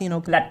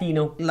 Latino.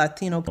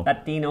 Obama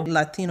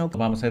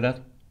say that?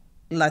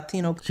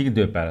 Latino. She can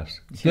do it better.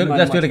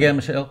 Let's do it again,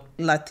 Michelle.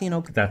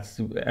 Latino. That's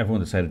everyone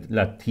decided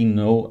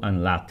Latino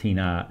and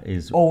Latina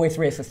is always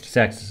racist,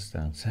 sexist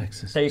and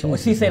sexist. There you go.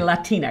 So you say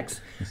Latinx.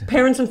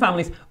 Parents and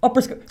families,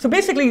 upper school. So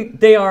basically,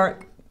 they're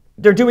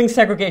doing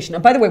segregation.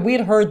 And by the way, we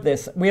had heard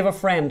this. We have a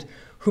friend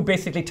who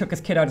basically took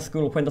his kid out of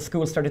school when the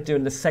school started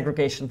doing this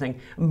segregation thing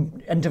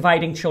and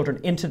dividing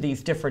children into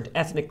these different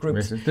ethnic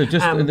groups. They're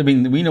just, I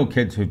mean, we know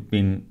kids who've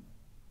been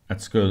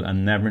at school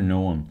and never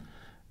known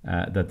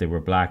that they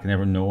were black,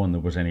 never known there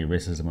was any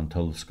racism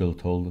until the school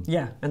told them.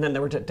 Yeah, and then they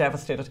were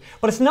devastated.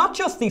 But it's not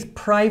just these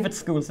private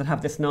schools that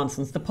have this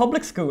nonsense. The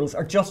public schools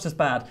are just as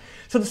bad.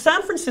 So the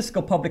San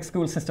Francisco public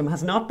school system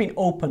has not been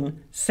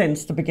open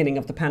since the beginning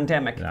of the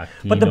pandemic. Latino.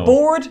 But the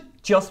board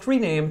just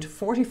renamed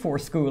 44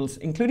 schools,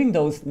 including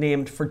those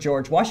named for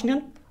George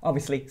Washington,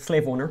 obviously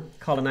slave owner,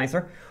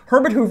 colonizer,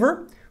 Herbert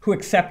Hoover, who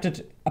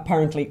accepted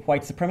apparently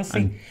white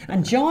supremacy,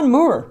 and John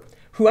Moore,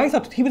 who I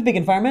thought he was a big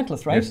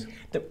environmentalist, right? Yes.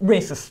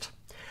 Racist.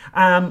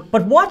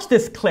 But watch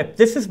this clip.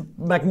 This is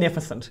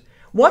magnificent.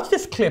 Watch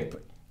this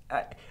clip.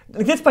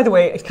 This, by the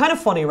way, it's kind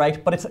of funny,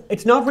 right? But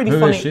it's not really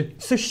funny. Who is she?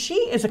 So she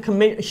is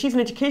she's an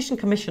education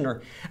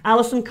commissioner,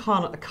 Alison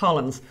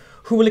Collins,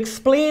 who will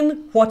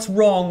explain what's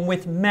wrong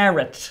with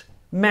merit.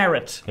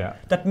 Yeah.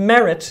 That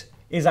merit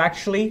is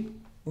actually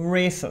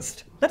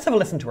racist. Let's have a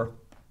listen to her.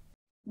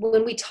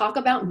 When we talk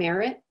about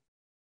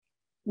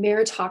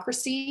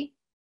meritocracy,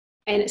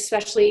 and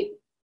especially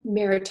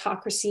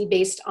meritocracy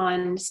based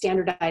on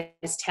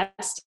standardized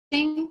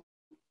testing,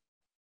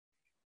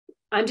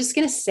 I'm just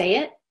going to say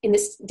it. In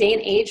this day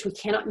and age, we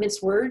cannot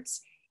mince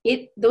words.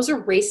 Those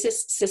are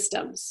racist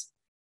systems.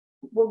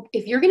 Well,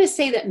 if you're going to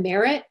say that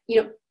merit,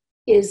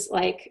 is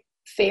like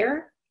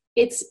fair,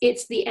 it's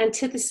the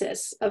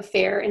antithesis of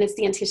fair, and it's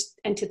the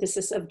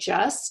antithesis of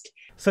just.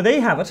 So there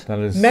you have it. That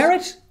is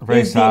merit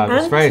is sad.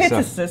 the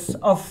antithesis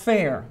of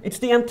fair. It's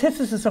the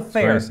antithesis of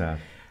fair. It's very sad.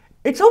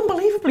 It's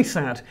unbelievably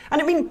sad.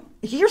 And I mean,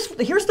 here's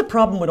the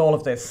problem with all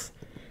of this.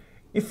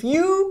 If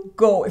you,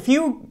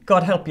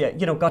 God help you,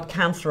 got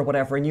cancer or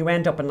whatever, and you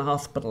end up in the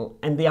hospital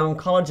and the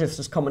oncologist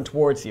is coming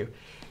towards you,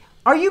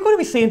 are you going to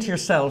be saying to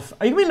yourself,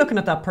 are you going to be looking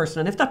at that person,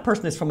 and if that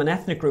person is from an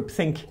ethnic group,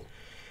 think,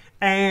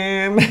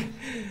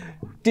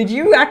 did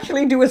you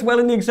actually do as well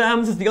in the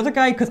exams as the other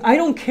guy? Because I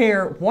don't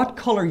care what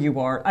colour you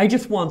are, I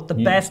just want the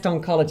best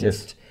oncologist.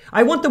 Yes.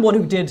 I want the one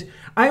who did,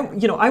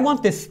 I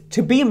want this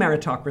to be a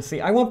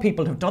meritocracy. I want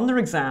people who've done their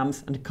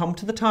exams and come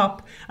to the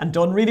top and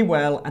done really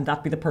well, and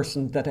that be the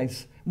person that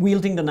is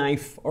wielding the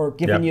knife or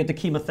giving you the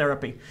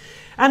chemotherapy.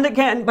 And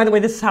again, by the way,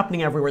 this is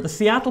happening everywhere. The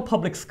Seattle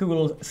public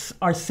schools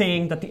are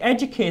saying that the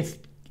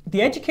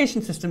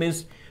education system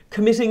is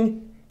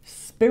committing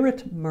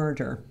spirit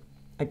murder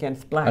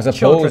against black children.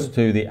 As opposed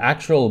to the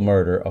actual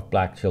murder of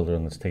black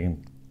children that's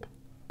taking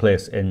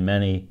place in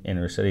many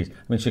inner cities. I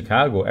mean,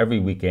 Chicago, every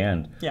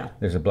weekend,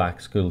 there's a black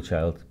school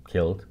child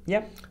killed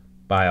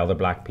by other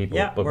black people.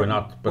 Yeah, but we're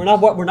not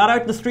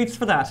out in the streets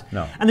for that.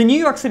 No. And the New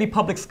York City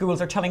public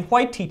schools are telling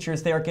white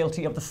teachers they are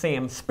guilty of the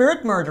same.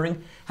 Spirit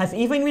murdering has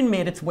even been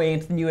made its way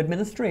into the new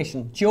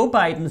administration. Joe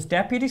Biden's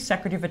Deputy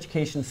Secretary of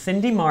Education,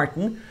 Cindy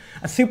Martin,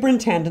 a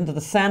superintendent of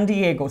the San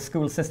Diego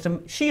school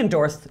system, she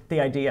endorsed the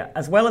idea,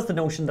 as well as the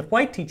notion that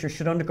white teachers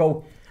should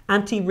undergo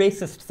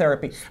anti-racist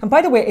therapy. And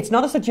by the way, it's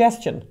not a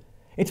suggestion.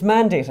 It's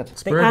mandated.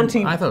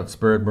 I thought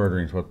spirit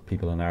murdering is what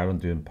people in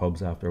Ireland do in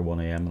pubs after 1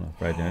 a.m. on a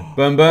Friday night.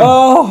 Boom, boom.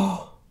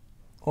 Oh.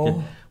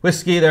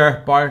 Whiskey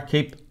there, bar,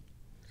 keep.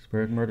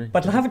 Spirit murdering.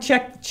 But have a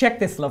check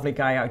this lovely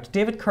guy out.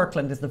 David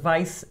Kirkland is the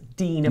Vice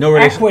Dean of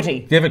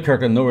Equity. David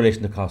Kirkland, no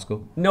relation to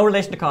Costco. No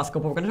relation to Costco,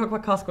 but we're going to talk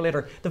about Costco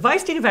later. The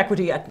Vice Dean of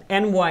Equity at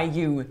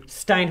NYU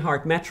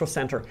Steinhardt Metro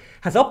Center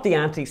has upped the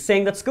ante,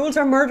 saying that schools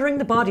are murdering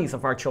the bodies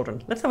of our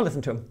children. Let's have a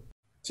listen to him.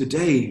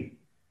 Today,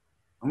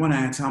 I want to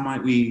ask, how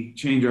might we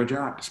change our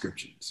job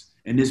descriptions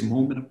in this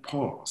moment of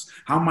pause?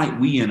 How might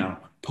we, in a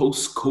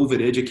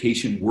post-COVID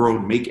education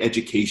world, make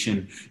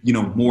education,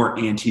 more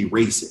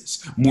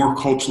anti-racist, more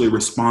culturally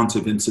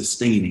responsive and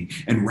sustaining,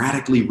 and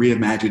radically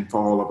reimagined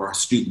for all of our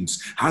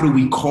students? How do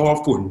we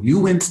call for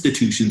new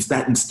institutions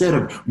that, instead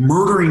of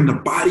murdering the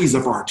bodies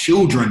of our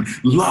children,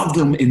 love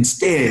them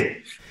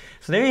instead?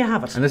 So there you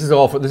have it. And this is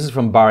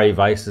from Barry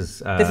Weiss's...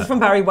 This is from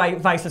Barry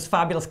Weiss's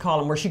fabulous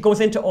column, where she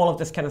goes into all of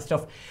this kind of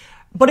stuff.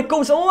 But it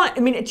goes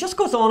on, it just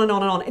goes on and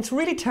on and on. It's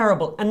really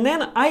terrible. And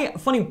then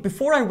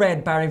before I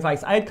read Barry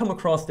Weiss, I had come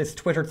across this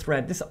Twitter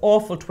thread, this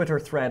awful Twitter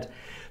thread.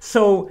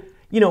 So,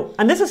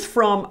 and this is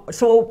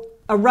so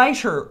a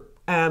writer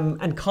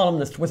and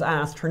columnist was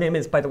asked, her name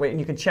is, by the way, and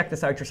you can check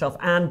this out yourself,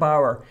 Ann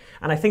Bauer.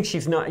 And I think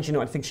she's not,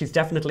 I think she's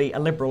definitely a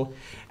liberal.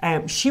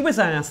 She was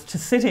asked to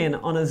sit in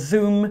on a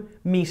Zoom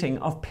meeting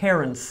of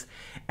parents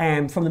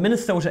from the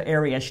Minnesota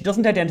area. She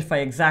doesn't identify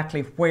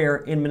exactly where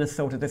in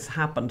Minnesota this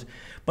happened,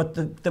 but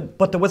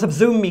there was a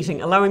Zoom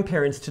meeting allowing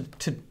parents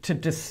to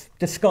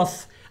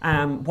discuss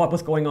what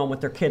was going on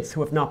with their kids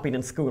who have not been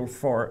in school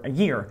for a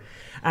year.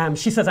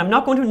 She says, I'm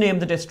not going to name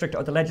the district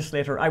or the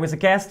legislator. I was a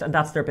guest and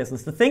that's their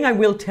business. The thing I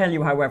will tell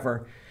you,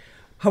 however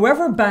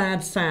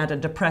bad, sad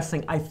and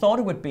depressing I thought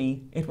it would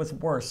be, it was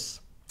worse.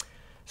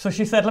 So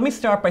she said, let me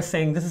start by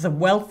saying this is a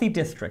wealthy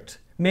district,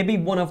 maybe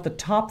one of the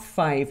top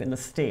 5 in the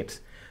state.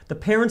 The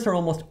parents are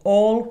almost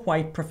all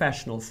white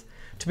professionals.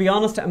 To be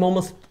honest, I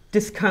almost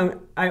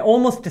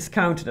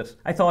discounted it.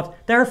 I thought,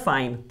 they're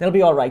fine, they'll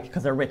be all right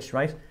because they're rich,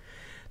 right?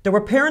 There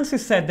were parents who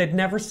said they'd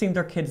never seen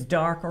their kids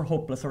dark or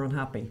hopeless or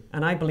unhappy,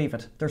 and I believe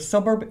it. Their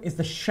suburb is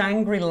the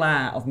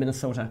Shangri-La of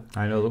Minnesota.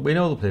 I know, we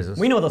know the places.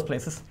 We know those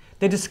places.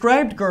 They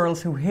described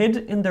girls who hid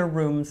in their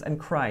rooms and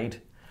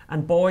cried,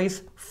 and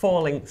boys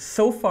falling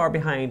so far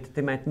behind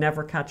they might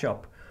never catch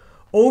up.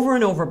 Over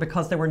and over,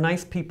 because they were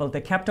nice people,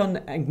 they kept on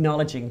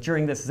acknowledging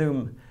during this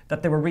Zoom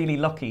that they were really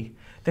lucky.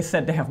 They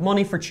said they have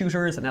money for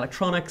tutors and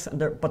electronics,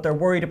 but they're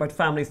worried about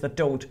families that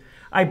don't.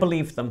 I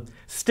believed them.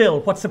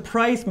 Still, what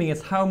surprised me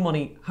is how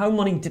money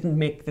didn't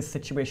make this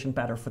situation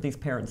better for these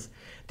parents.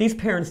 These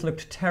parents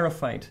looked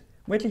terrified.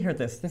 Wait till you hear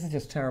this. This is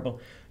just terrible.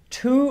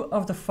 2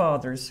 of the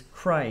fathers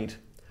cried.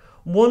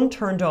 1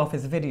 turned off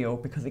his video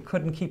because he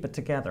couldn't keep it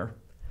together.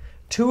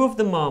 2 of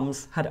the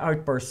moms had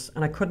outbursts,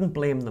 and I couldn't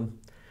blame them.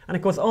 And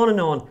it goes on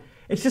and on.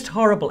 It's just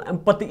horrible.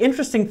 But the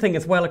interesting thing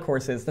as well, of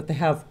course, is that they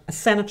have a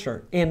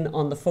senator in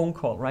on the phone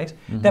call, right?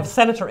 Mm-hmm. They have a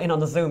senator in on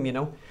the Zoom, you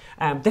know.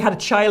 They had a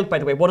child, by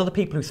the way. One of the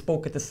people who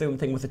spoke at the Zoom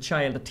thing was a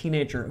child, a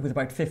teenager who was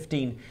about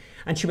 15.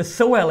 And she was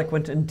so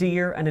eloquent and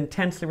dear and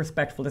intensely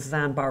respectful. This is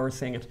Ann Bauer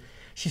saying it.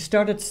 She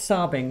started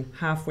sobbing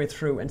halfway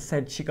through and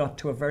said she got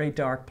to a very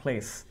dark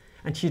place.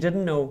 And she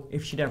didn't know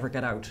if she'd ever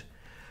get out.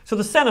 So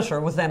the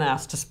senator was then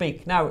asked to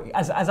speak. Now,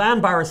 as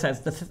Ann Bauer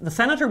says, the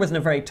senator was in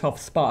a very tough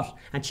spot,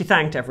 and she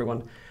thanked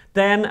everyone.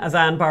 Then, as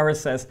Ann Bauer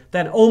says,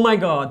 oh my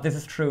God, this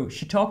is true.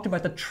 She talked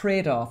about the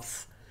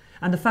trade-offs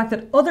and the fact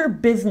that other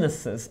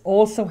businesses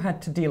also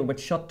had to deal with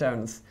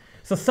shutdowns.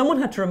 So someone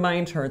had to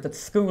remind her that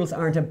schools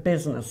aren't a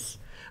business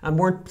and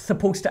weren't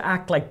supposed to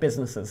act like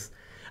businesses.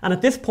 And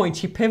at this point,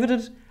 she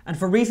pivoted and,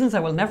 for reasons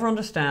I will never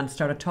understand,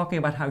 started talking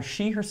about how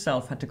she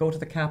herself had to go to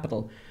the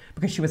Capitol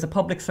because she was a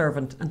public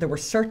servant and there were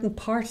certain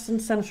partisan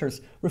senators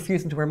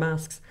refusing to wear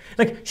masks.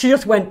 Like, she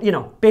just went,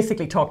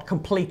 basically talked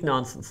complete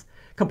nonsense.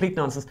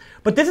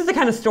 But this is the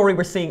kind of story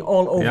we're seeing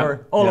all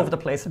over the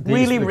place. The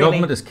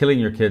government is killing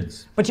your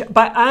kids.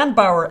 But Ann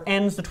Bauer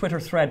ends the Twitter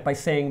thread by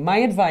saying, my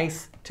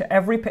advice to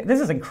every... This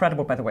is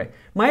incredible, by the way.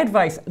 My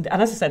advice, and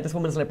as I said, this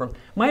woman's liberal.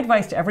 My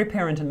advice to every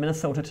parent in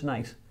Minnesota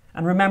tonight,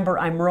 and remember,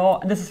 I'm raw,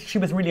 and she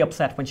was really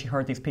upset when she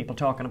heard these people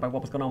talking about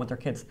what was going on with their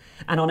kids,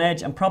 and on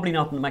edge, and probably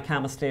not in my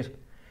calm state.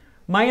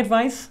 My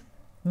advice,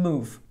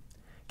 move.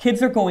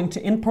 Kids are going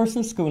to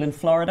in-person school in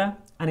Florida,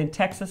 and in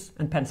Texas,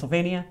 and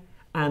Pennsylvania,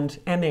 and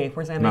MA,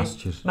 where's MA?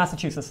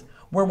 Massachusetts.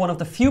 We're one of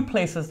the few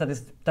places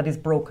that is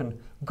broken.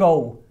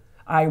 Go,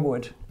 I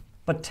would.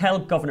 But tell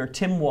Governor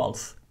Tim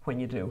Walz when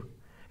you do.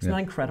 Isn't that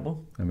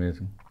incredible?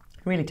 Amazing.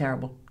 Really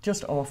terrible.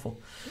 Just awful.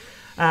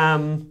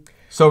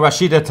 So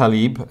Rashida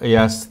Tlaib,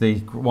 yes,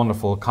 the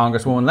wonderful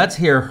congresswoman, let's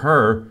hear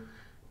her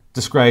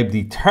describe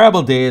the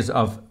terrible days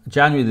of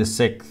January the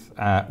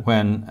 6th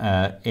when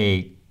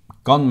a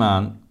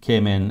gunman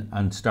came in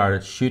and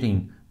started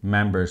shooting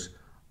members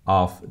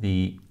of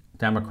the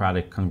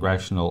Democratic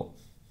Congressional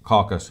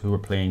Caucus who were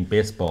playing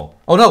baseball.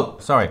 Oh no,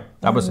 sorry,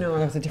 that was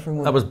a different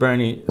one. That was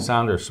Bernie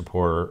Sanders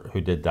supporter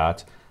who did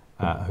that,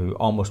 who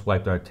almost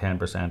wiped out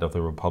 10% of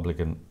the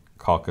Republican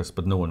caucus,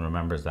 but no one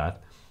remembers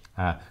that.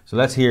 So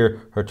let's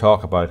hear her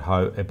talk about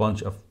how a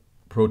bunch of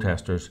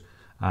protesters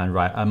and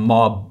a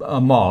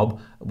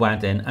mob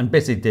went in and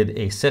basically did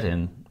a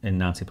sit-in in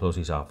Nancy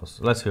Pelosi's office.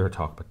 So let's hear her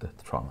talk about the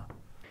trauma.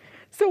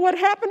 So what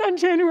happened on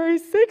January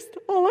 6th,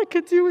 all I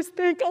could do was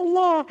thank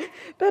Allah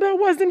that I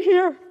wasn't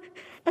here.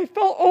 I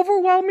felt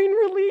overwhelming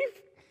relief,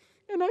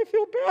 and I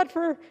feel bad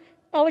for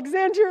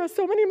Alexandria,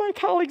 so many of my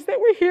colleagues that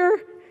were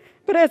here.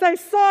 But as I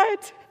saw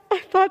it, I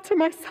thought to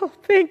myself,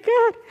 thank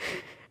God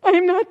I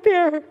am not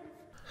there.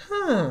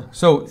 Huh.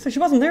 So she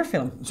wasn't there,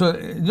 Phelim. So,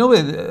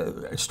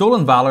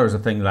 stolen valor is a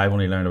thing that I've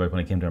only learned about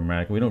when I came to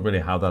America. We don't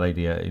really have that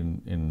idea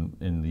in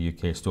the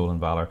UK, stolen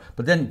valor.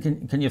 But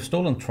then can you have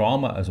stolen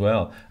trauma as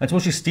well? And so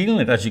she's stealing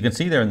it, as you can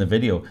see there in the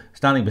video.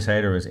 Standing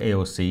beside her is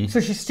AOC. So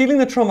she's stealing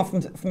the trauma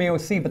from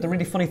AOC, but the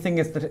really funny thing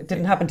is that it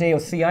didn't happen to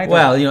AOC either.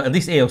 Well, at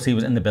least AOC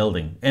was in the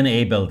building, in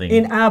a building.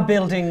 In a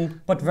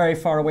building, but very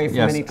far away from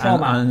any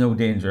trauma. And no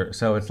danger.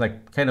 So it's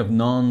like kind of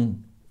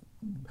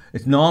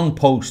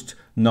non-post,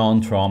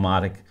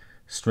 non-traumatic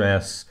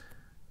stress,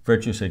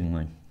 virtue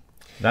signaling.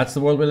 That's the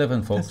world we live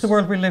in, folks. That's the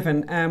world we live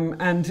in.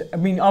 And I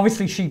mean,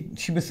 obviously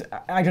she was,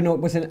 I don't know,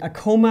 was in a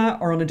coma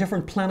or on a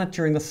different planet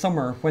during the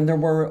summer when there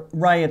were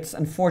riots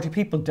and 40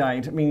 people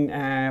died. I mean,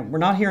 we're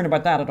not hearing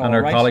about that at all, and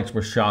her right? colleagues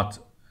were shot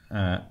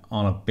on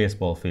a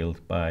baseball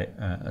field by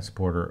a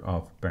supporter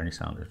of Bernie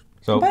Sanders.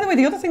 So, and by the way,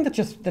 the other thing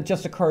that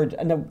just occurred,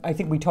 and I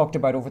think we talked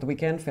about over the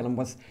weekend, Phelim,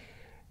 was,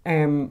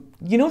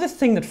 this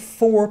thing that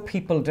 4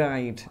 people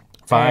died.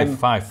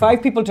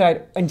 Five people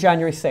died on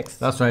January 6th.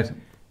 That's right.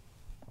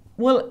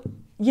 Well,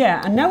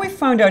 Yeah, and now we've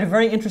found out a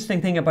very interesting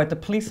thing about the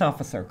police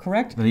officer,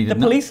 correct? The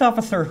police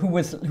officer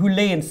who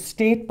lay in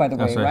state, by the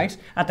way, right,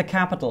 at the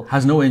Capitol.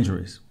 Has no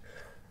injuries.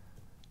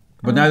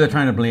 But now they're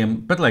trying to blame, a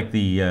bit like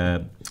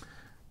the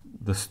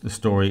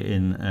story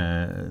in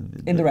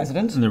The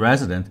Resident. In The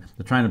Resident,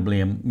 they're trying to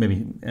blame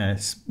maybe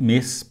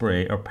mace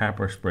spray or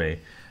pepper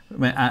spray.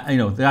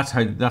 That's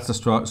the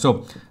straw.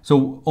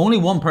 So only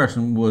one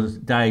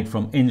person died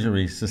from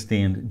injuries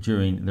sustained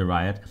during the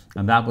riot,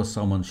 and that was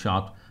someone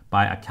shot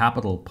by a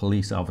Capitol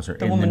police officer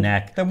the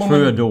neck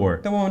through a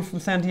door. The woman from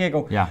San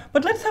Diego. Yeah.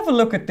 But let's have a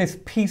look at this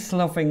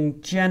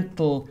peace-loving,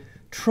 gentle,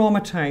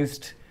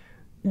 traumatized,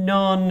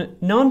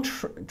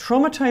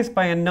 traumatized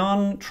by a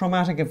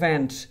non-traumatic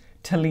event,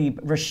 Talib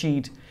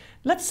Rashid.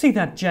 Let's see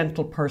that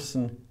gentle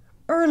person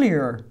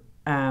earlier.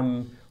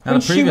 At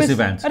a previous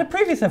event. At a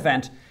previous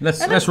event.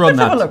 Let's run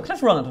that. Have a look.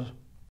 Let's run it.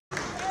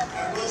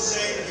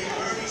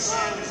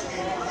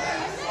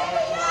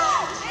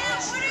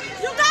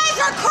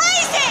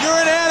 You're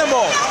an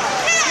animal.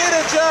 Get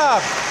a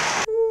job.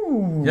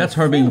 Ooh, that's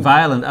her being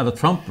violent at a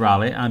Trump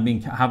rally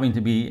and having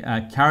to be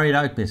carried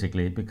out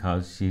basically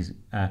because she's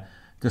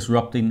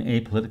disrupting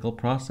a political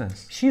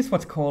process. She's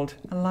what's called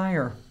a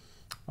liar.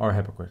 Or a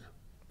hypocrite.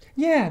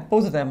 Yeah,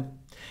 both of them.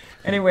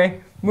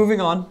 Anyway,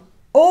 moving on.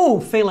 Oh,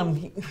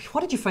 Phelim,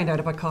 what did you find out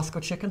about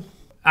Costco chicken?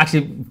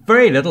 Actually,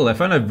 very little. I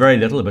found out very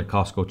little about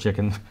Costco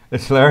chicken.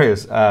 It's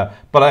hilarious.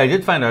 But I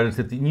did find out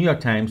that the New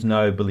York Times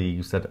now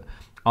believes that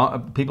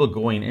people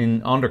going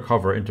in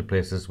undercover into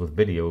places with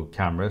video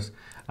cameras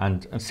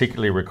and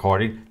secretly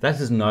recording, that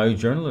is now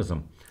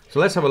journalism. So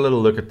let's have a little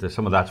look at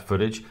some of that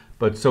footage.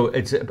 But so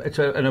it's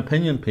an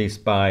opinion piece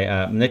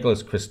by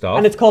Nicholas Kristof.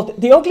 And it's called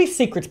The Ugly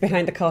Secrets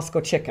Behind the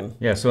Costco Chicken.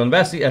 Yeah, so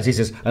as he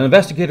says, an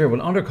investigator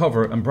went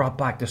undercover and brought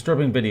back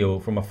disturbing video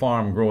from a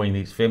farm growing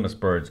these famous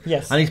birds.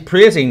 Yes. And he's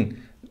praising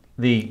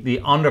the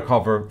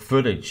undercover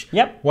footage.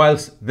 Yep.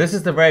 Whilst this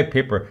is the very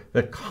paper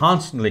that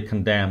constantly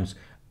condemns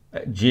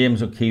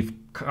James O'Keefe,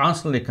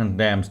 constantly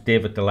condemns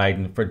David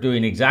Daleiden for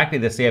doing exactly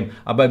the same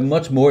about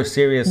much more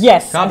serious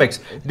topics.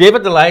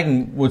 David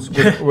Daleiden was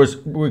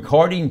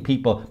recording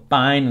people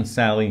buying and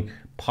selling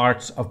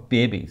parts of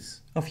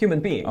babies. Of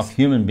human beings. Of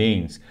human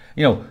beings.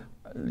 You know,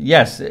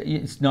 yes,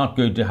 it's not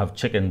good to have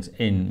chickens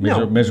in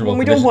miserable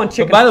we conditions. don't want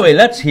chickens. But by the way,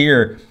 let's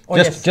hear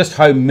just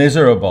how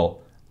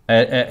miserable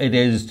it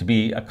is to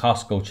be a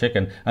Costco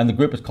chicken. And the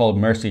group is called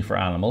Mercy for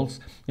Animals.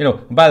 You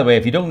know, and by the way,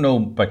 if you don't know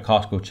about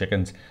Costco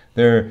chickens,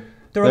 they're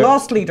a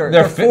lost leader.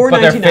 They're $4.99.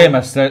 But they're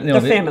famous.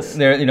 They're famous.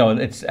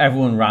 It's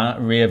everyone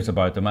raves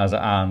about them, as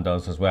Anne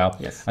does as well.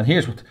 Yes. And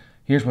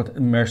here's what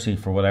Mercy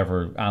for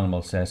whatever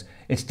animal says.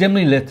 It's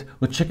dimly lit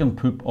with chicken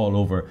poop all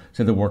over,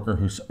 said the worker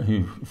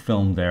who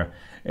filmed there.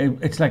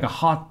 It's like a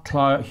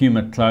hot,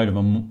 humid cloud of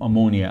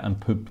ammonia and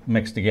poop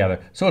mixed together.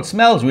 So it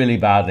smells really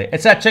badly.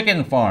 It's a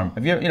chicken farm.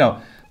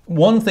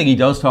 One thing he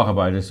does talk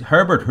about is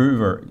Herbert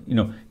Hoover.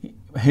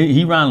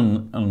 He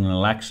ran an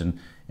election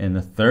in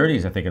the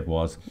 30s, I think it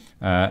was.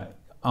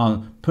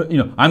 I'm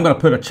going to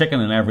put a chicken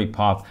in every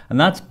pot, and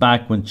that's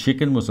back when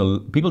chicken was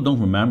people don't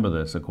remember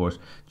this, of course.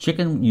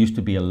 Chicken used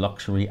to be a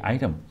luxury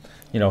item.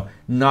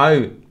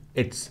 Now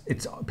it's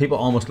people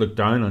almost look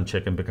down on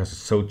chicken because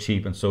it's so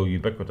cheap and so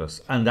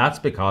ubiquitous, and that's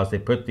because they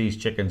put these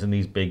chickens in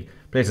these big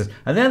places.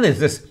 And then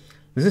there's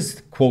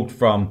this quote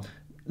from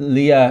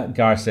Leah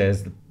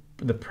Garces,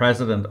 the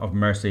president of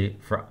Mercy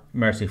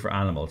for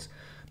Animals.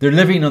 They're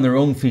living on their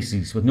own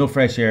feces with no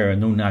fresh air and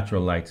no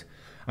natural light.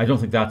 I don't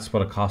think that's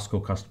what a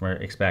Costco customer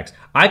expects.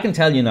 I can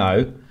tell you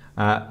now,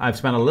 I've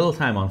spent a little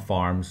time on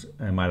farms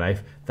in my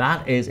life.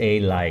 That is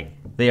a lie.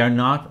 They are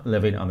not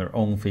living on their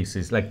own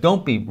feces. Like,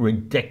 don't be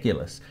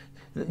ridiculous.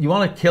 You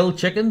want to kill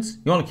chickens?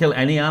 You want to kill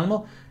any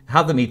animal?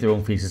 Have them eat their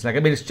own feces.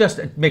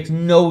 It makes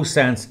no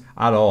sense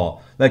at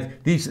all.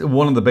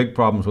 One of the big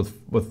problems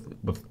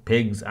with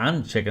pigs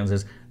and chickens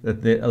is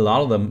that a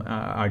lot of them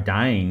are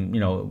dying.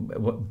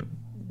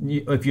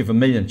 If you have 1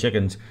 million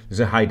chickens, there's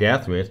a high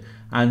death rate,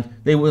 and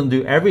they will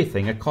do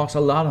everything. It costs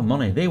a lot of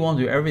money. They want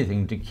to do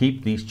everything to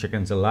keep these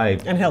chickens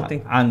alive and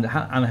healthy. And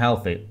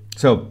healthy.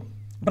 So,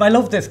 but I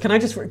love this. Can I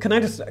just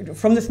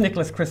from this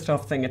Nicholas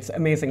Kristof thing? It's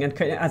amazing. And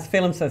as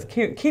Phelim says,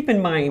 keep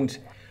in mind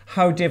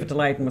how David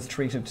Daleiden was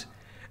treated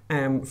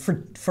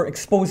for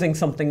exposing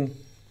something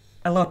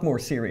a lot more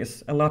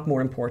serious, a lot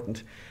more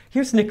important.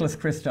 Here's Nicholas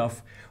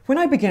Kristof. When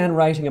I began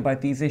writing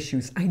about these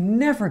issues, I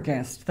never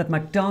guessed that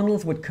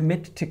McDonald's would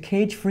commit to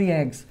cage-free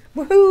eggs.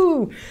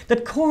 Woohoo!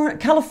 That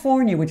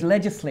California would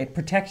legislate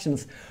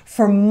protections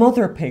for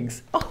mother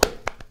pigs. Oh.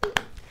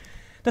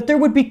 That there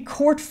would be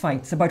court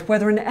fights about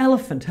whether an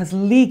elephant has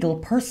legal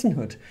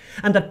personhood.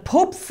 And that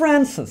Pope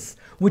Francis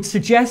would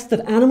suggest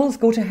that animals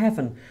go to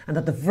heaven, and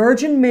that the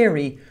Virgin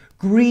Mary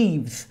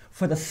grieves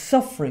for the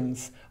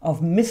sufferings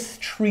of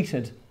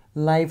mistreated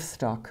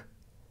livestock.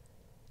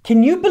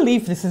 Can you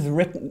believe this is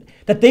written,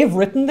 that they've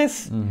written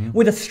this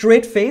with a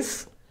straight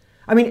face?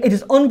 I mean, it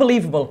is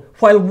unbelievable.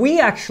 While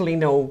we actually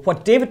know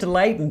what David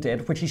Daleiden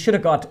did, which he should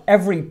have got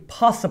every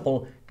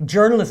possible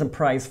journalism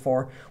prize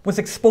for, was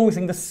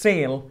exposing the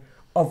sale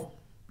of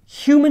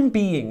human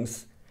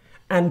beings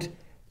and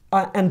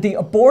and the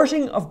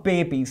aborting of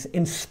babies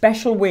in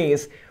special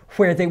ways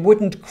where they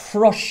wouldn't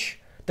crush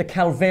the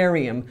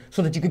calvarium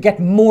so that you could get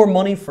more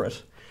money for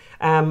it.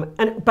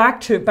 And back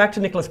to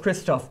Nicholas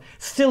Kristof,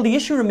 still the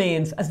issue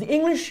remains, as the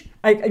English,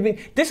 I mean,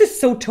 this is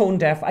so tone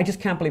deaf, I just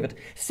can't believe it.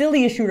 Still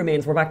the issue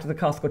remains, we're back to the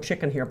Costco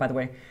chicken here, by the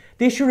way.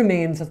 The issue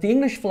remains, as the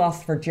English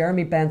philosopher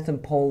Jeremy Bentham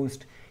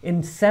posed in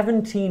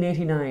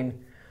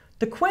 1789,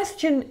 the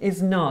question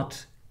is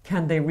not,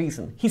 can they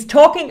reason? He's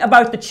talking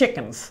about the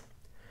chickens,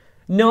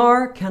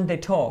 nor can they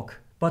talk,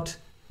 but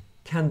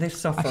can they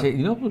suffer? Actually,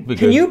 you know what would be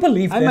Can good? you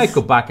believe I this? might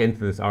go back into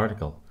this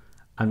article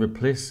and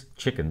replace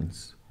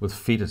chickens with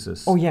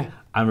fetuses. Oh, yeah.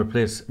 And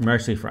replace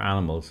Mercy for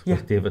Animals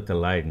with David de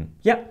Leiden.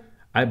 Yeah.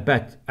 I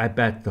bet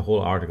the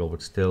whole article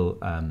would still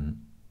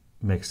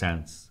make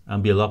sense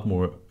and be a lot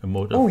more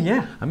emotive. Oh,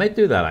 yeah. I might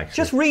do that,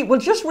 actually.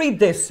 Just read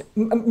this.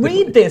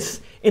 Read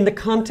this in the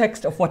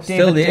context of what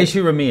David Still, the did.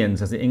 issue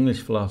remains, as the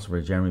English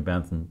philosopher Jeremy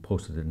Bentham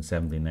posted it in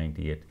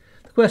 1798.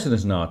 The question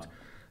is not,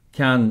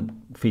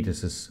 can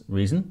fetuses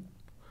reason?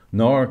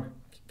 Nor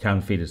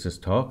can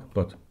fetuses talk,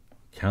 but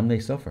can they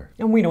suffer?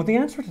 And we know the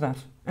answer to that.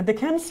 And they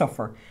can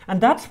suffer. And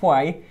that's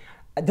why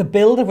the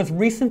bill that was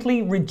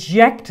recently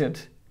rejected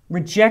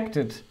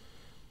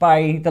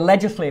by the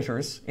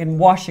legislators in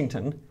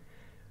Washington,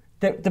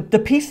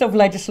 the piece of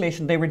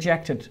legislation they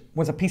rejected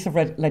was a piece of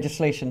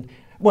legislation.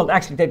 Well,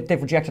 actually,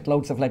 they've rejected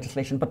loads of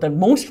legislation, but the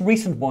most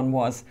recent one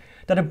was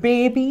that a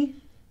baby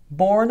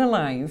born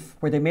alive,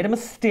 where they made a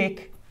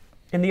mistake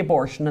in the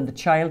abortion and the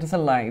child is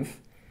alive,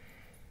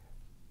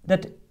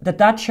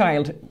 that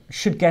child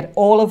should get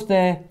all of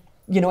the,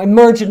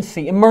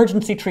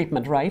 emergency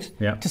treatment, right?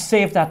 Yeah. To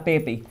save that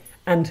baby.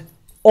 And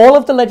all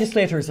of the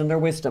legislators in their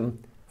wisdom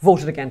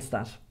voted against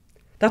that.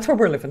 That's where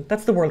we're living.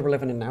 That's the world we're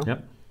living in now.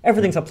 Yep.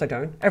 Everything's upside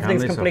down.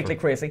 Everything's they completely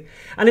suffer? crazy.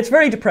 And it's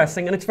very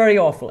depressing and it's very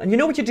awful. And you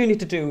know what you do need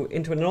to do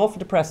into an awful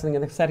depressing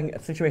and upsetting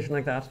situation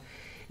like that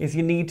is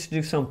you need to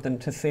do something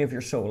to save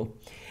your soul.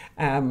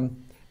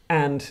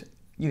 And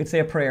you can say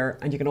a prayer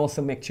and you can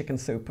also make chicken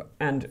soup.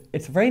 And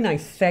it's a very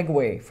nice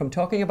segue from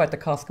talking about the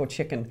Costco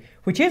chicken,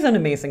 which is an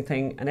amazing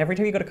thing. And every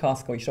time you go to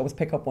Costco, you should always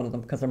pick up one of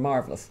them because they're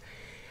marvellous.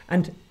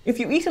 And if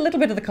you eat a little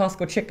bit of the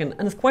Costco chicken,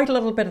 and there's quite a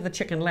little bit of the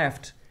chicken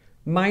left,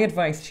 my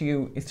advice to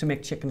you is to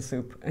make chicken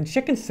soup. And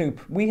chicken soup,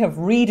 we have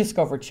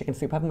rediscovered chicken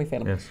soup, haven't we,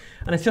 Phelim? Yes.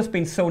 And it's just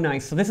been so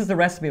nice. So this is the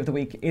recipe of the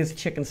week, is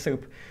chicken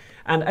soup.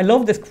 And I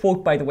love this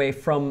quote, by the way,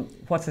 from,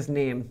 what's his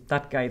name?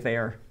 That guy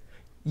there,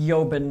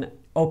 Yobin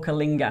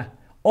Okalinga.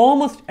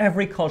 Almost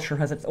every culture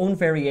has its own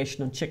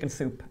variation on chicken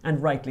soup,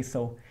 and rightly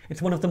so.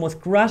 It's one of the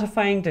most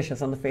gratifying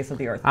dishes on the face of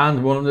the earth.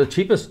 And one of the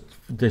cheapest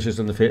dishes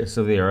on the face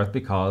of the earth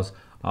because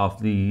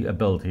of the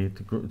ability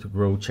to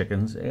grow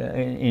chickens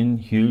in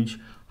huge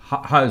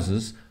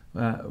houses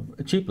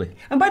cheaply.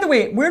 And by the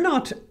way, we're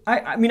not,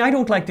 I mean, I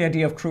don't like the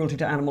idea of cruelty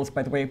to animals,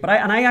 by the way, but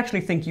I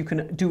actually think you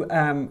can do,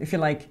 if you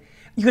like,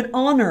 you can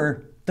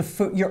honour the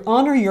food, you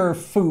honour your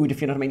food, if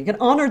you know what I mean. You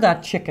can honour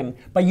that chicken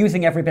by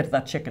using every bit of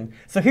that chicken.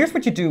 So here's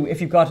what you do if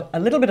you've got a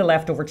little bit of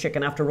leftover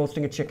chicken after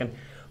roasting a chicken.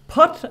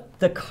 Put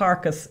the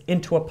carcass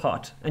into a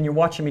pot, and you're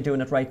watching me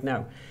doing it right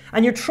now.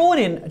 And you're throwing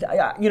in,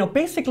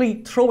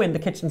 basically throw in the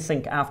kitchen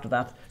sink after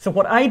that. So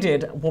what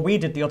we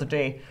did the other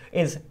day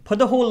is put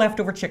the whole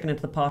leftover chicken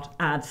into the pot,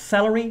 add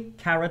celery,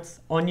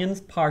 carrots,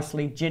 onions,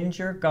 parsley,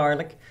 ginger,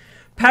 garlic,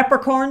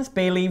 peppercorns,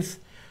 bay leaves,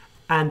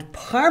 and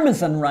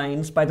Parmesan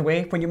rinds, by the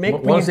way. When you make...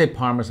 What is a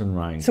Parmesan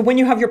rind? So when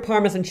you have your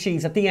Parmesan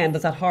cheese at the end,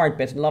 there's that hard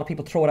bit, and a lot of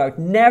people throw it out.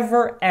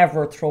 Never,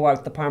 ever throw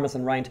out the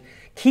Parmesan rind.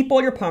 Keep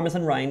all your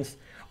Parmesan rinds,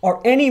 or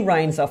any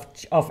rinds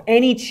of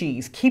any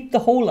cheese. Keep the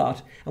whole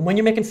lot, and when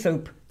you're making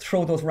soup,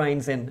 throw those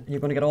rinds in, and you're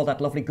going to get all that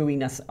lovely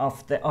gooiness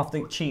of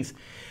the cheese.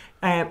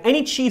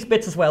 Any cheese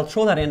bits as well,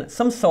 throw that in,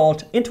 some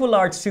salt, into a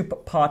large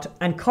soup pot,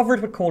 and cover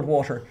it with cold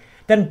water.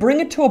 Then bring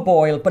it to a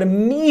boil, but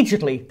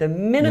immediately, the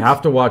minute... You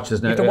have to watch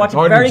this now. You have to watch it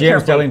According very to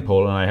James carefully.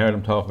 Dillingpole, and I heard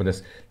him talk about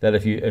this, that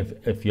if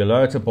you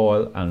allow it to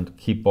boil and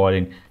keep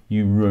boiling,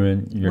 you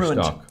ruin your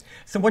stock.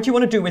 So what you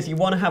want to do is you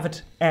want to have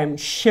it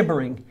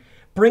shimmering.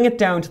 Bring it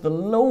down to the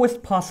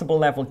lowest possible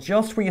level,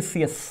 just where you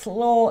see a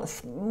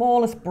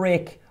smallest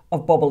break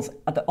of bubbles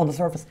on the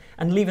surface,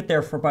 and leave it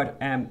there for about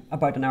an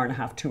hour and a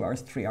half, 2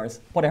 hours, 3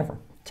 hours, whatever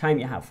time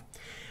you have.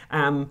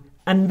 And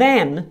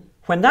then,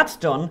 when that's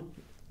done,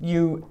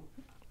 you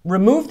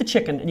remove the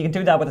chicken, and you can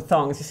do that with a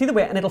thong. As you see the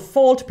way, and it'll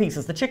fall to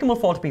pieces. The chicken will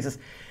fall to pieces.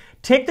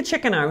 Take the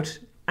chicken out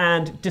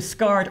and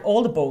discard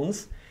all the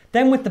bones.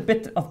 Then with the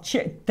bit of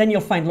then you'll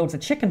find loads of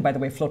chicken, by the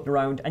way, floating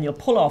around, and you'll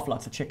pull off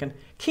lots of chicken.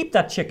 Keep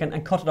that chicken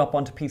and cut it up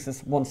onto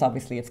pieces once,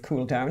 obviously, it's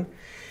cooled down.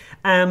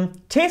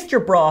 Taste your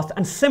broth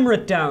and simmer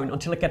it down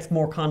until it gets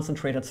more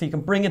concentrated, so you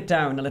can bring it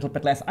down a little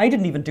bit less. I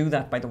didn't even do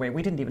that, by the way.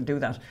 We didn't even do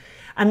that.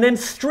 And then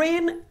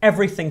strain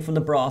everything from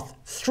the broth.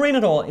 Strain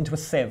it all into a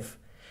sieve.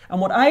 And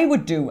what I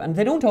would do, and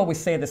they don't always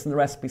say this in the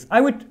recipes, I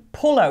would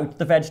pull out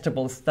the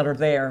vegetables that are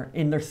there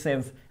in their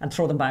sieve and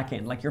throw them back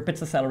in, like your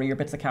bits of celery, your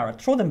bits of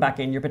carrot, throw them back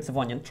in, your bits of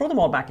onion, throw them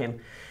all back in.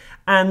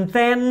 And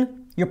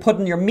then you're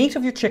putting your meat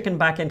of your chicken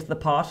back into the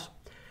pot.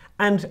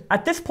 And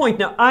at this point,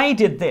 now I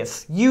did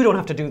this, you don't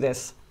have to do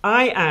this.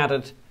 I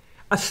added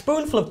a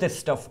spoonful of this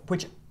stuff,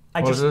 which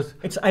I What is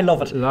it? I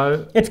love it.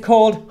 Lo- It's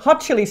called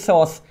hot chili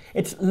sauce.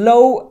 It's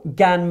lo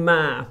gan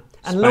ma.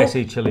 And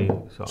Spicy chili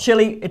sauce.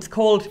 Chili, it's a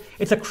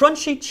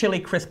crunchy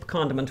chili crisp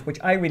condiment, which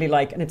I really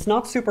like, and it's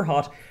not super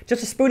hot.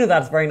 Just a spoon of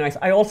that is very nice.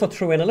 I also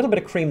threw in a little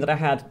bit of cream that I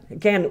had,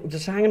 again,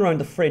 just hanging around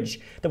the fridge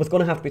that was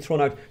going to have to be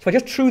thrown out. So I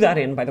just threw that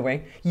in, by the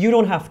way. You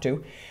don't have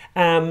to.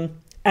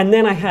 And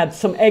then I had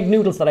some egg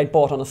noodles that I'd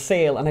bought on a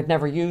sale and I'd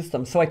never used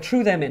them. So I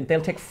threw them in.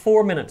 They'll take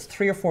 4 minutes,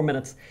 3 or 4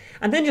 minutes.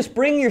 And then just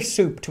bring your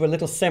soup to a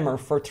little simmer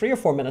for 3 or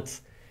 4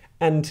 minutes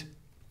and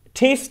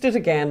taste it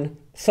again,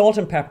 salt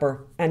and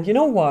pepper. And you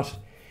know what?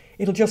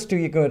 It'll just do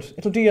you good.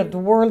 It'll do you the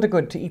world of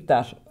good to eat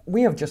that.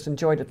 We have just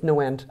enjoyed it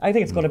no end. I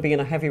think it's going to be in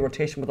a heavy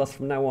rotation with us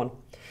from now on.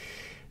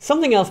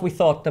 Something else we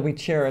thought that we'd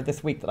share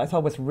this week that I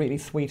thought was really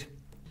sweet.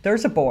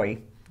 There's a boy,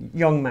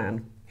 young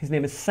man. His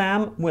name is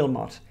Sam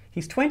Wilmot.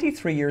 He's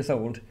 23 years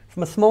old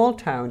from a small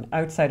town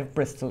outside of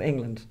Bristol,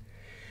 England.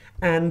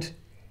 And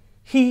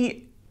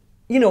he,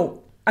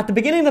 at the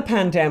beginning of the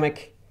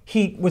pandemic,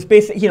 he was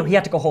basically, he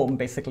had to go home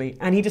basically.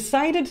 And he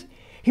decided,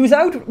 he was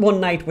out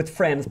one night with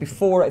friends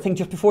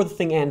just before the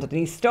thing ended. And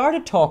he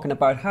started talking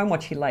about how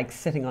much he likes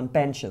sitting on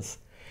benches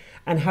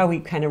and how he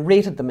kind of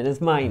rated them in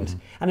his mind. Mm-hmm.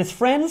 And his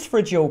friends, for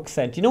a joke,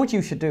 said, you know what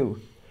you should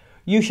do?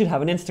 You should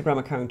have an Instagram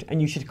account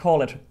and you should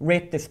call it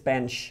Rate This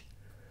Bench.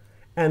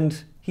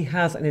 And he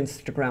has an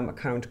Instagram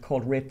account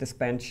called Rate This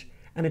Bench,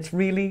 and it's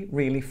really,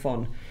 really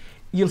fun.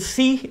 You'll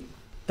see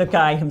the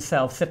guy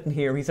himself sitting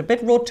here. He's a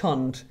bit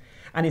rotund,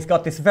 and he's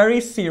got this very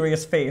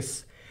serious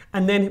face.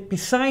 And then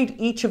beside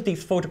each of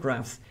these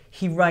photographs,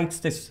 he writes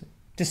this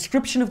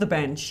description of the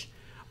bench,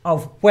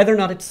 of whether or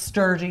not it's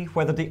sturdy,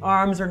 whether the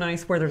arms are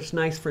nice, whether it's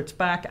nice for its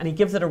back, and he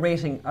gives it a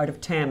rating out of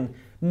 10.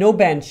 No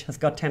bench has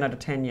got 10 out of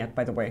 10 yet,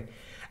 by the way.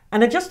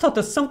 And I just thought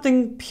there's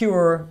something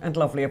pure and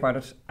lovely about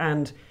it.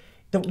 And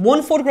the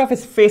one photograph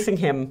is facing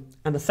him,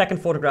 and the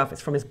second photograph is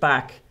from his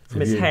back,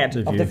 from his head,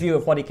 of the view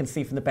of what he can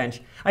see from the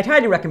bench. I'd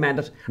highly recommend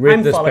it.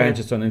 Rate This Bench,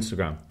 it's on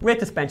Instagram. Rate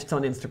This Bench, it's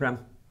on Instagram.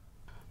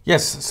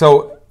 Yes,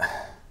 so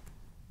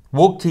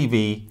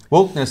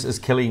wokeness is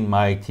killing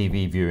my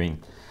TV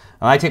viewing.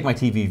 And I take my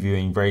TV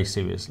viewing very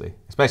seriously,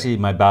 especially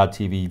my bad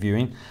TV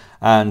viewing.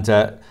 And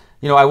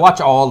I watch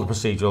all the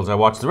procedurals. I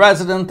watch The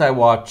Resident. I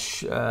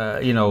watch,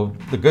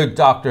 The Good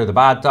Doctor, The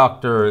Bad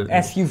Doctor.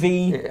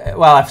 SUV.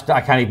 Well,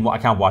 I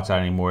can't watch that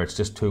anymore. It's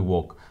just too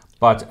woke.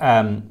 But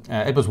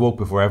it was woke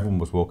before everyone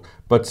was woke.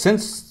 But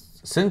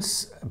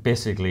since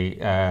basically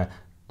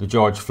the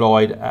George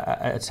Floyd,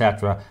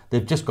 etc.,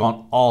 they've just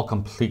gone all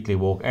completely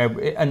woke.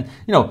 And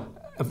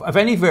if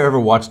any of you ever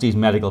watched these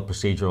medical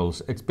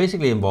procedurals, it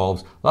basically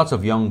involves lots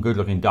of young,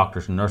 good-looking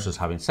doctors and nurses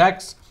having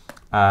sex.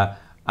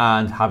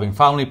 And having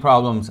family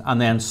problems, and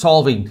then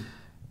solving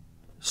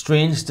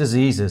strange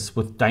diseases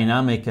with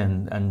dynamic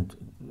and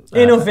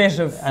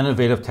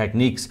innovative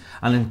techniques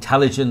and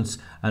intelligence,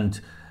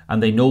 and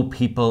they know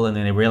people, and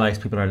then they realize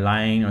people are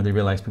lying, or they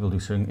realize people do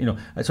certain,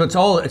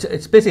 So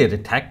it's basically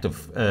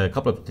a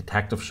couple of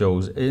detective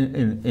shows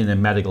in a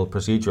medical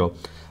procedural,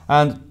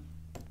 and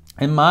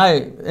in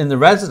The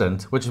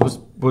Resident, which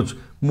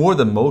more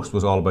than most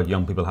was all about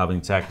young people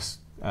having sex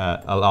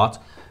a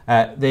lot,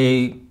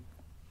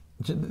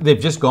 they've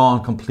just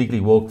gone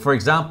completely woke. For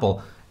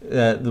example,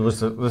 there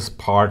was this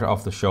part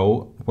of the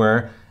show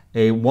where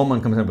a woman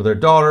comes in with her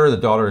daughter, the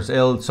daughter is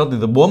ill, suddenly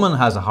the woman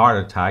has a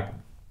heart attack,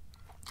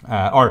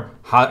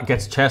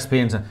 gets chest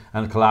pains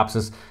and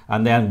collapses,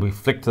 and then we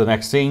flick to the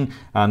next scene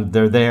and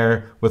they're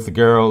there with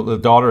the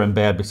daughter in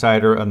bed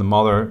beside her, and the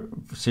mother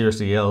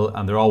seriously ill,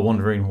 and they're all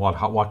wondering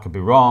what could be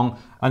wrong,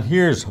 and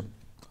here's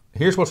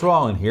what's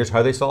wrong, and here's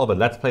how they solve it.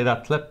 Let's play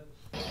that clip.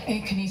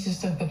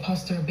 Akinesis of the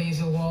posterior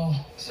basal wall,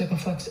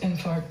 circumflex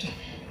infarct.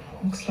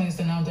 Explains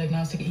the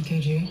non-diagnostic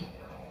EKG.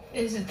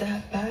 Is it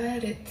that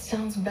bad? It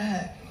sounds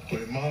bad.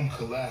 My mom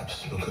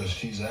collapsed because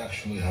she's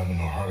actually having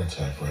a heart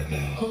attack right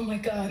now. Oh my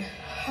God.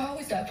 How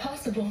is that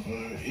possible?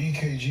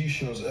 EKG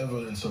shows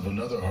evidence of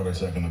another heart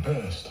attack in the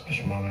past. Has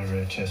your mom ever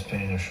had chest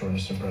pain or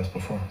shortness of breath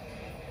before?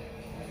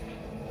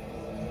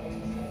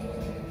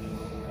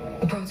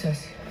 The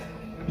protest.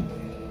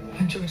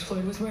 When George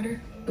Floyd was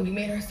murdered, we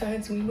made our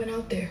signs and we went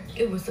out there.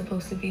 It was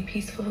supposed to be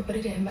peaceful, but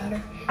it didn't matter.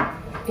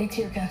 They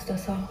tear gassed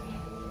us all.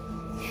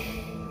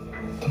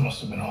 That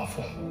must have been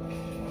awful.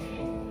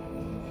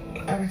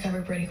 I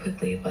recovered pretty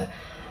quickly, but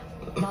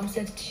Mom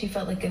said she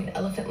felt like an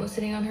elephant was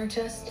sitting on her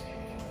chest.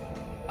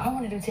 I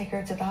wanted to take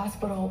her to the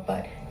hospital,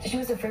 but she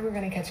was afraid we were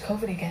going to catch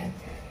COVID again.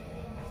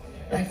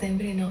 Back then,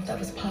 we didn't know if that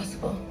was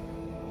possible.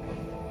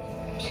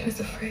 She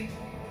was afraid.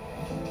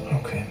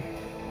 Okay.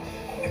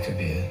 That could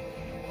be it.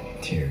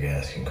 Tear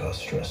gas can cause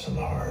stress on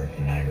the heart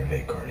and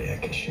aggravate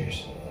cardiac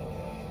issues.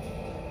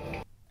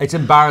 It's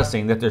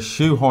embarrassing that they're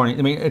shoehorning.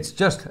 I mean, it's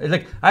just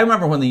like, I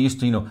remember when they used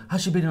to,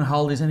 has she been on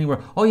holidays anywhere?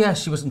 Oh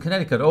yes, she was in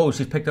Connecticut. Oh,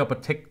 she's picked up a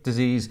tick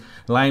disease,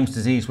 Lyme's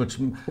disease, which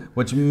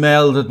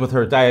melded with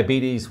her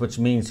diabetes, which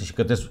means she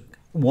got this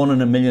one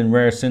in a million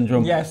rare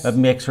syndrome Yes. that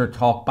makes her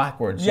talk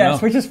backwards. Yes, you know?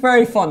 which is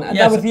very fun. And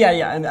Yes. that was,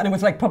 and it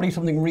was like probably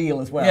something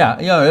real as well.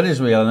 Yeah, it is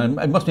real, and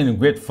it must have been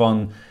great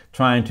fun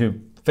trying to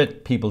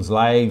fit people's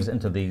lives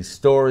into these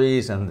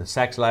stories and the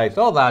sex lives,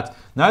 all that.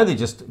 Now they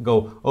just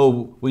go,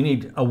 oh, we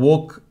need a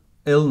woke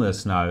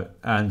illness now,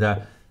 and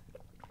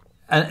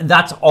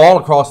that's all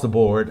across the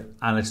board,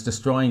 and it's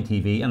destroying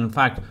TV. And in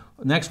fact,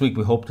 next week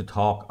we hope to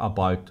talk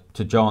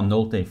to John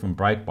Nolte from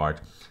Breitbart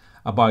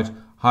about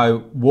how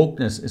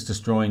wokeness is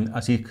destroying,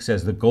 as he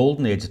says, the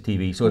golden age of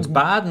TV. So it's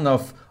bad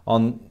enough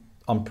on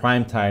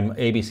primetime,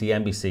 ABC,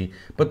 NBC,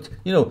 but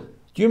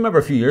do you remember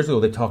a few years ago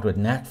they talked about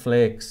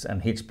Netflix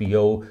and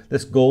HBO,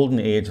 this golden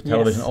age of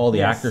television, all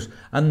the actors,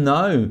 and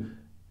now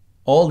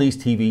all these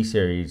TV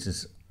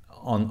series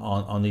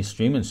on these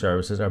streaming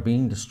services are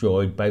being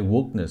destroyed by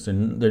wokeness,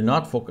 and they're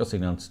not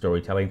focusing on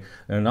storytelling,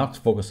 they're not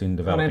focusing on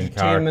developing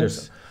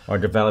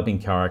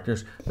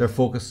characters, they're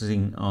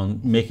focusing on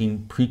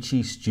making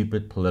preachy,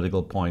 stupid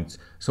political points.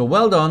 So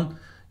well done,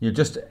 you're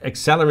just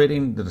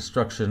accelerating the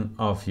destruction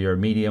of your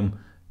medium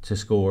to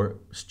score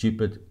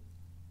stupid,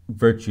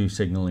 virtue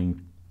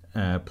signaling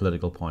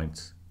political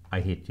points.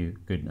 I hate you,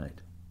 good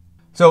night.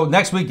 So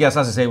next week, yes,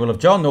 as I say, we'll have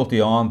John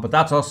Nolte on, but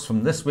that's us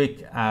from this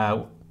week.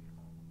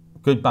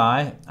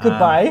 Goodbye.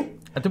 Goodbye.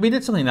 We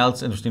did something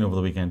else interesting over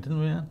the weekend,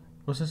 didn't we, Anne?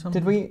 Was there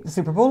something? Did we? The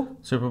Super Bowl?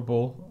 Super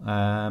Bowl.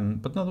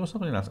 But no, there was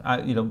something else.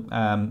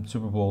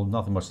 Super Bowl,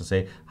 nothing much to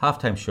say.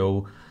 Halftime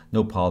show,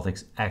 no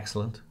politics,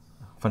 excellent.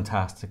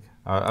 Fantastic.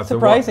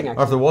 Surprising, actually.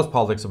 Or if there was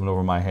politics, it went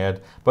over my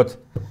head. But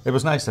it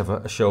was nice to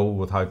have a show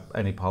without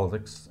any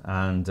politics.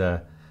 And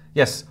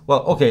yes,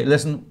 well, okay,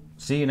 listen,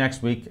 see you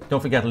next week.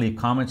 Don't forget to leave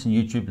comments on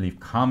YouTube, leave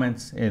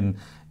comments in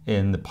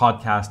the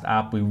podcast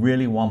app. We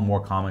really want more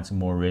comments and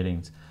more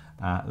ratings.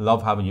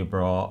 Love having you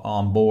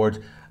on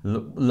board.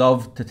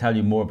 Love to tell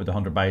you more about the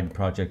Hunter Biden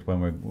project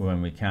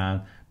when we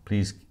can.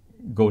 Please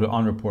go to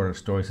Unreported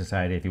Story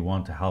Society if you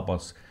want to help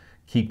us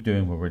keep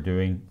doing what we're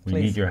doing. We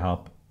need your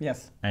help.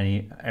 Yes.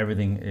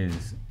 Everything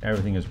is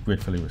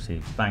gratefully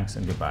received. Thanks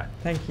and goodbye.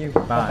 Thank you.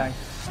 Bye. Bye-bye.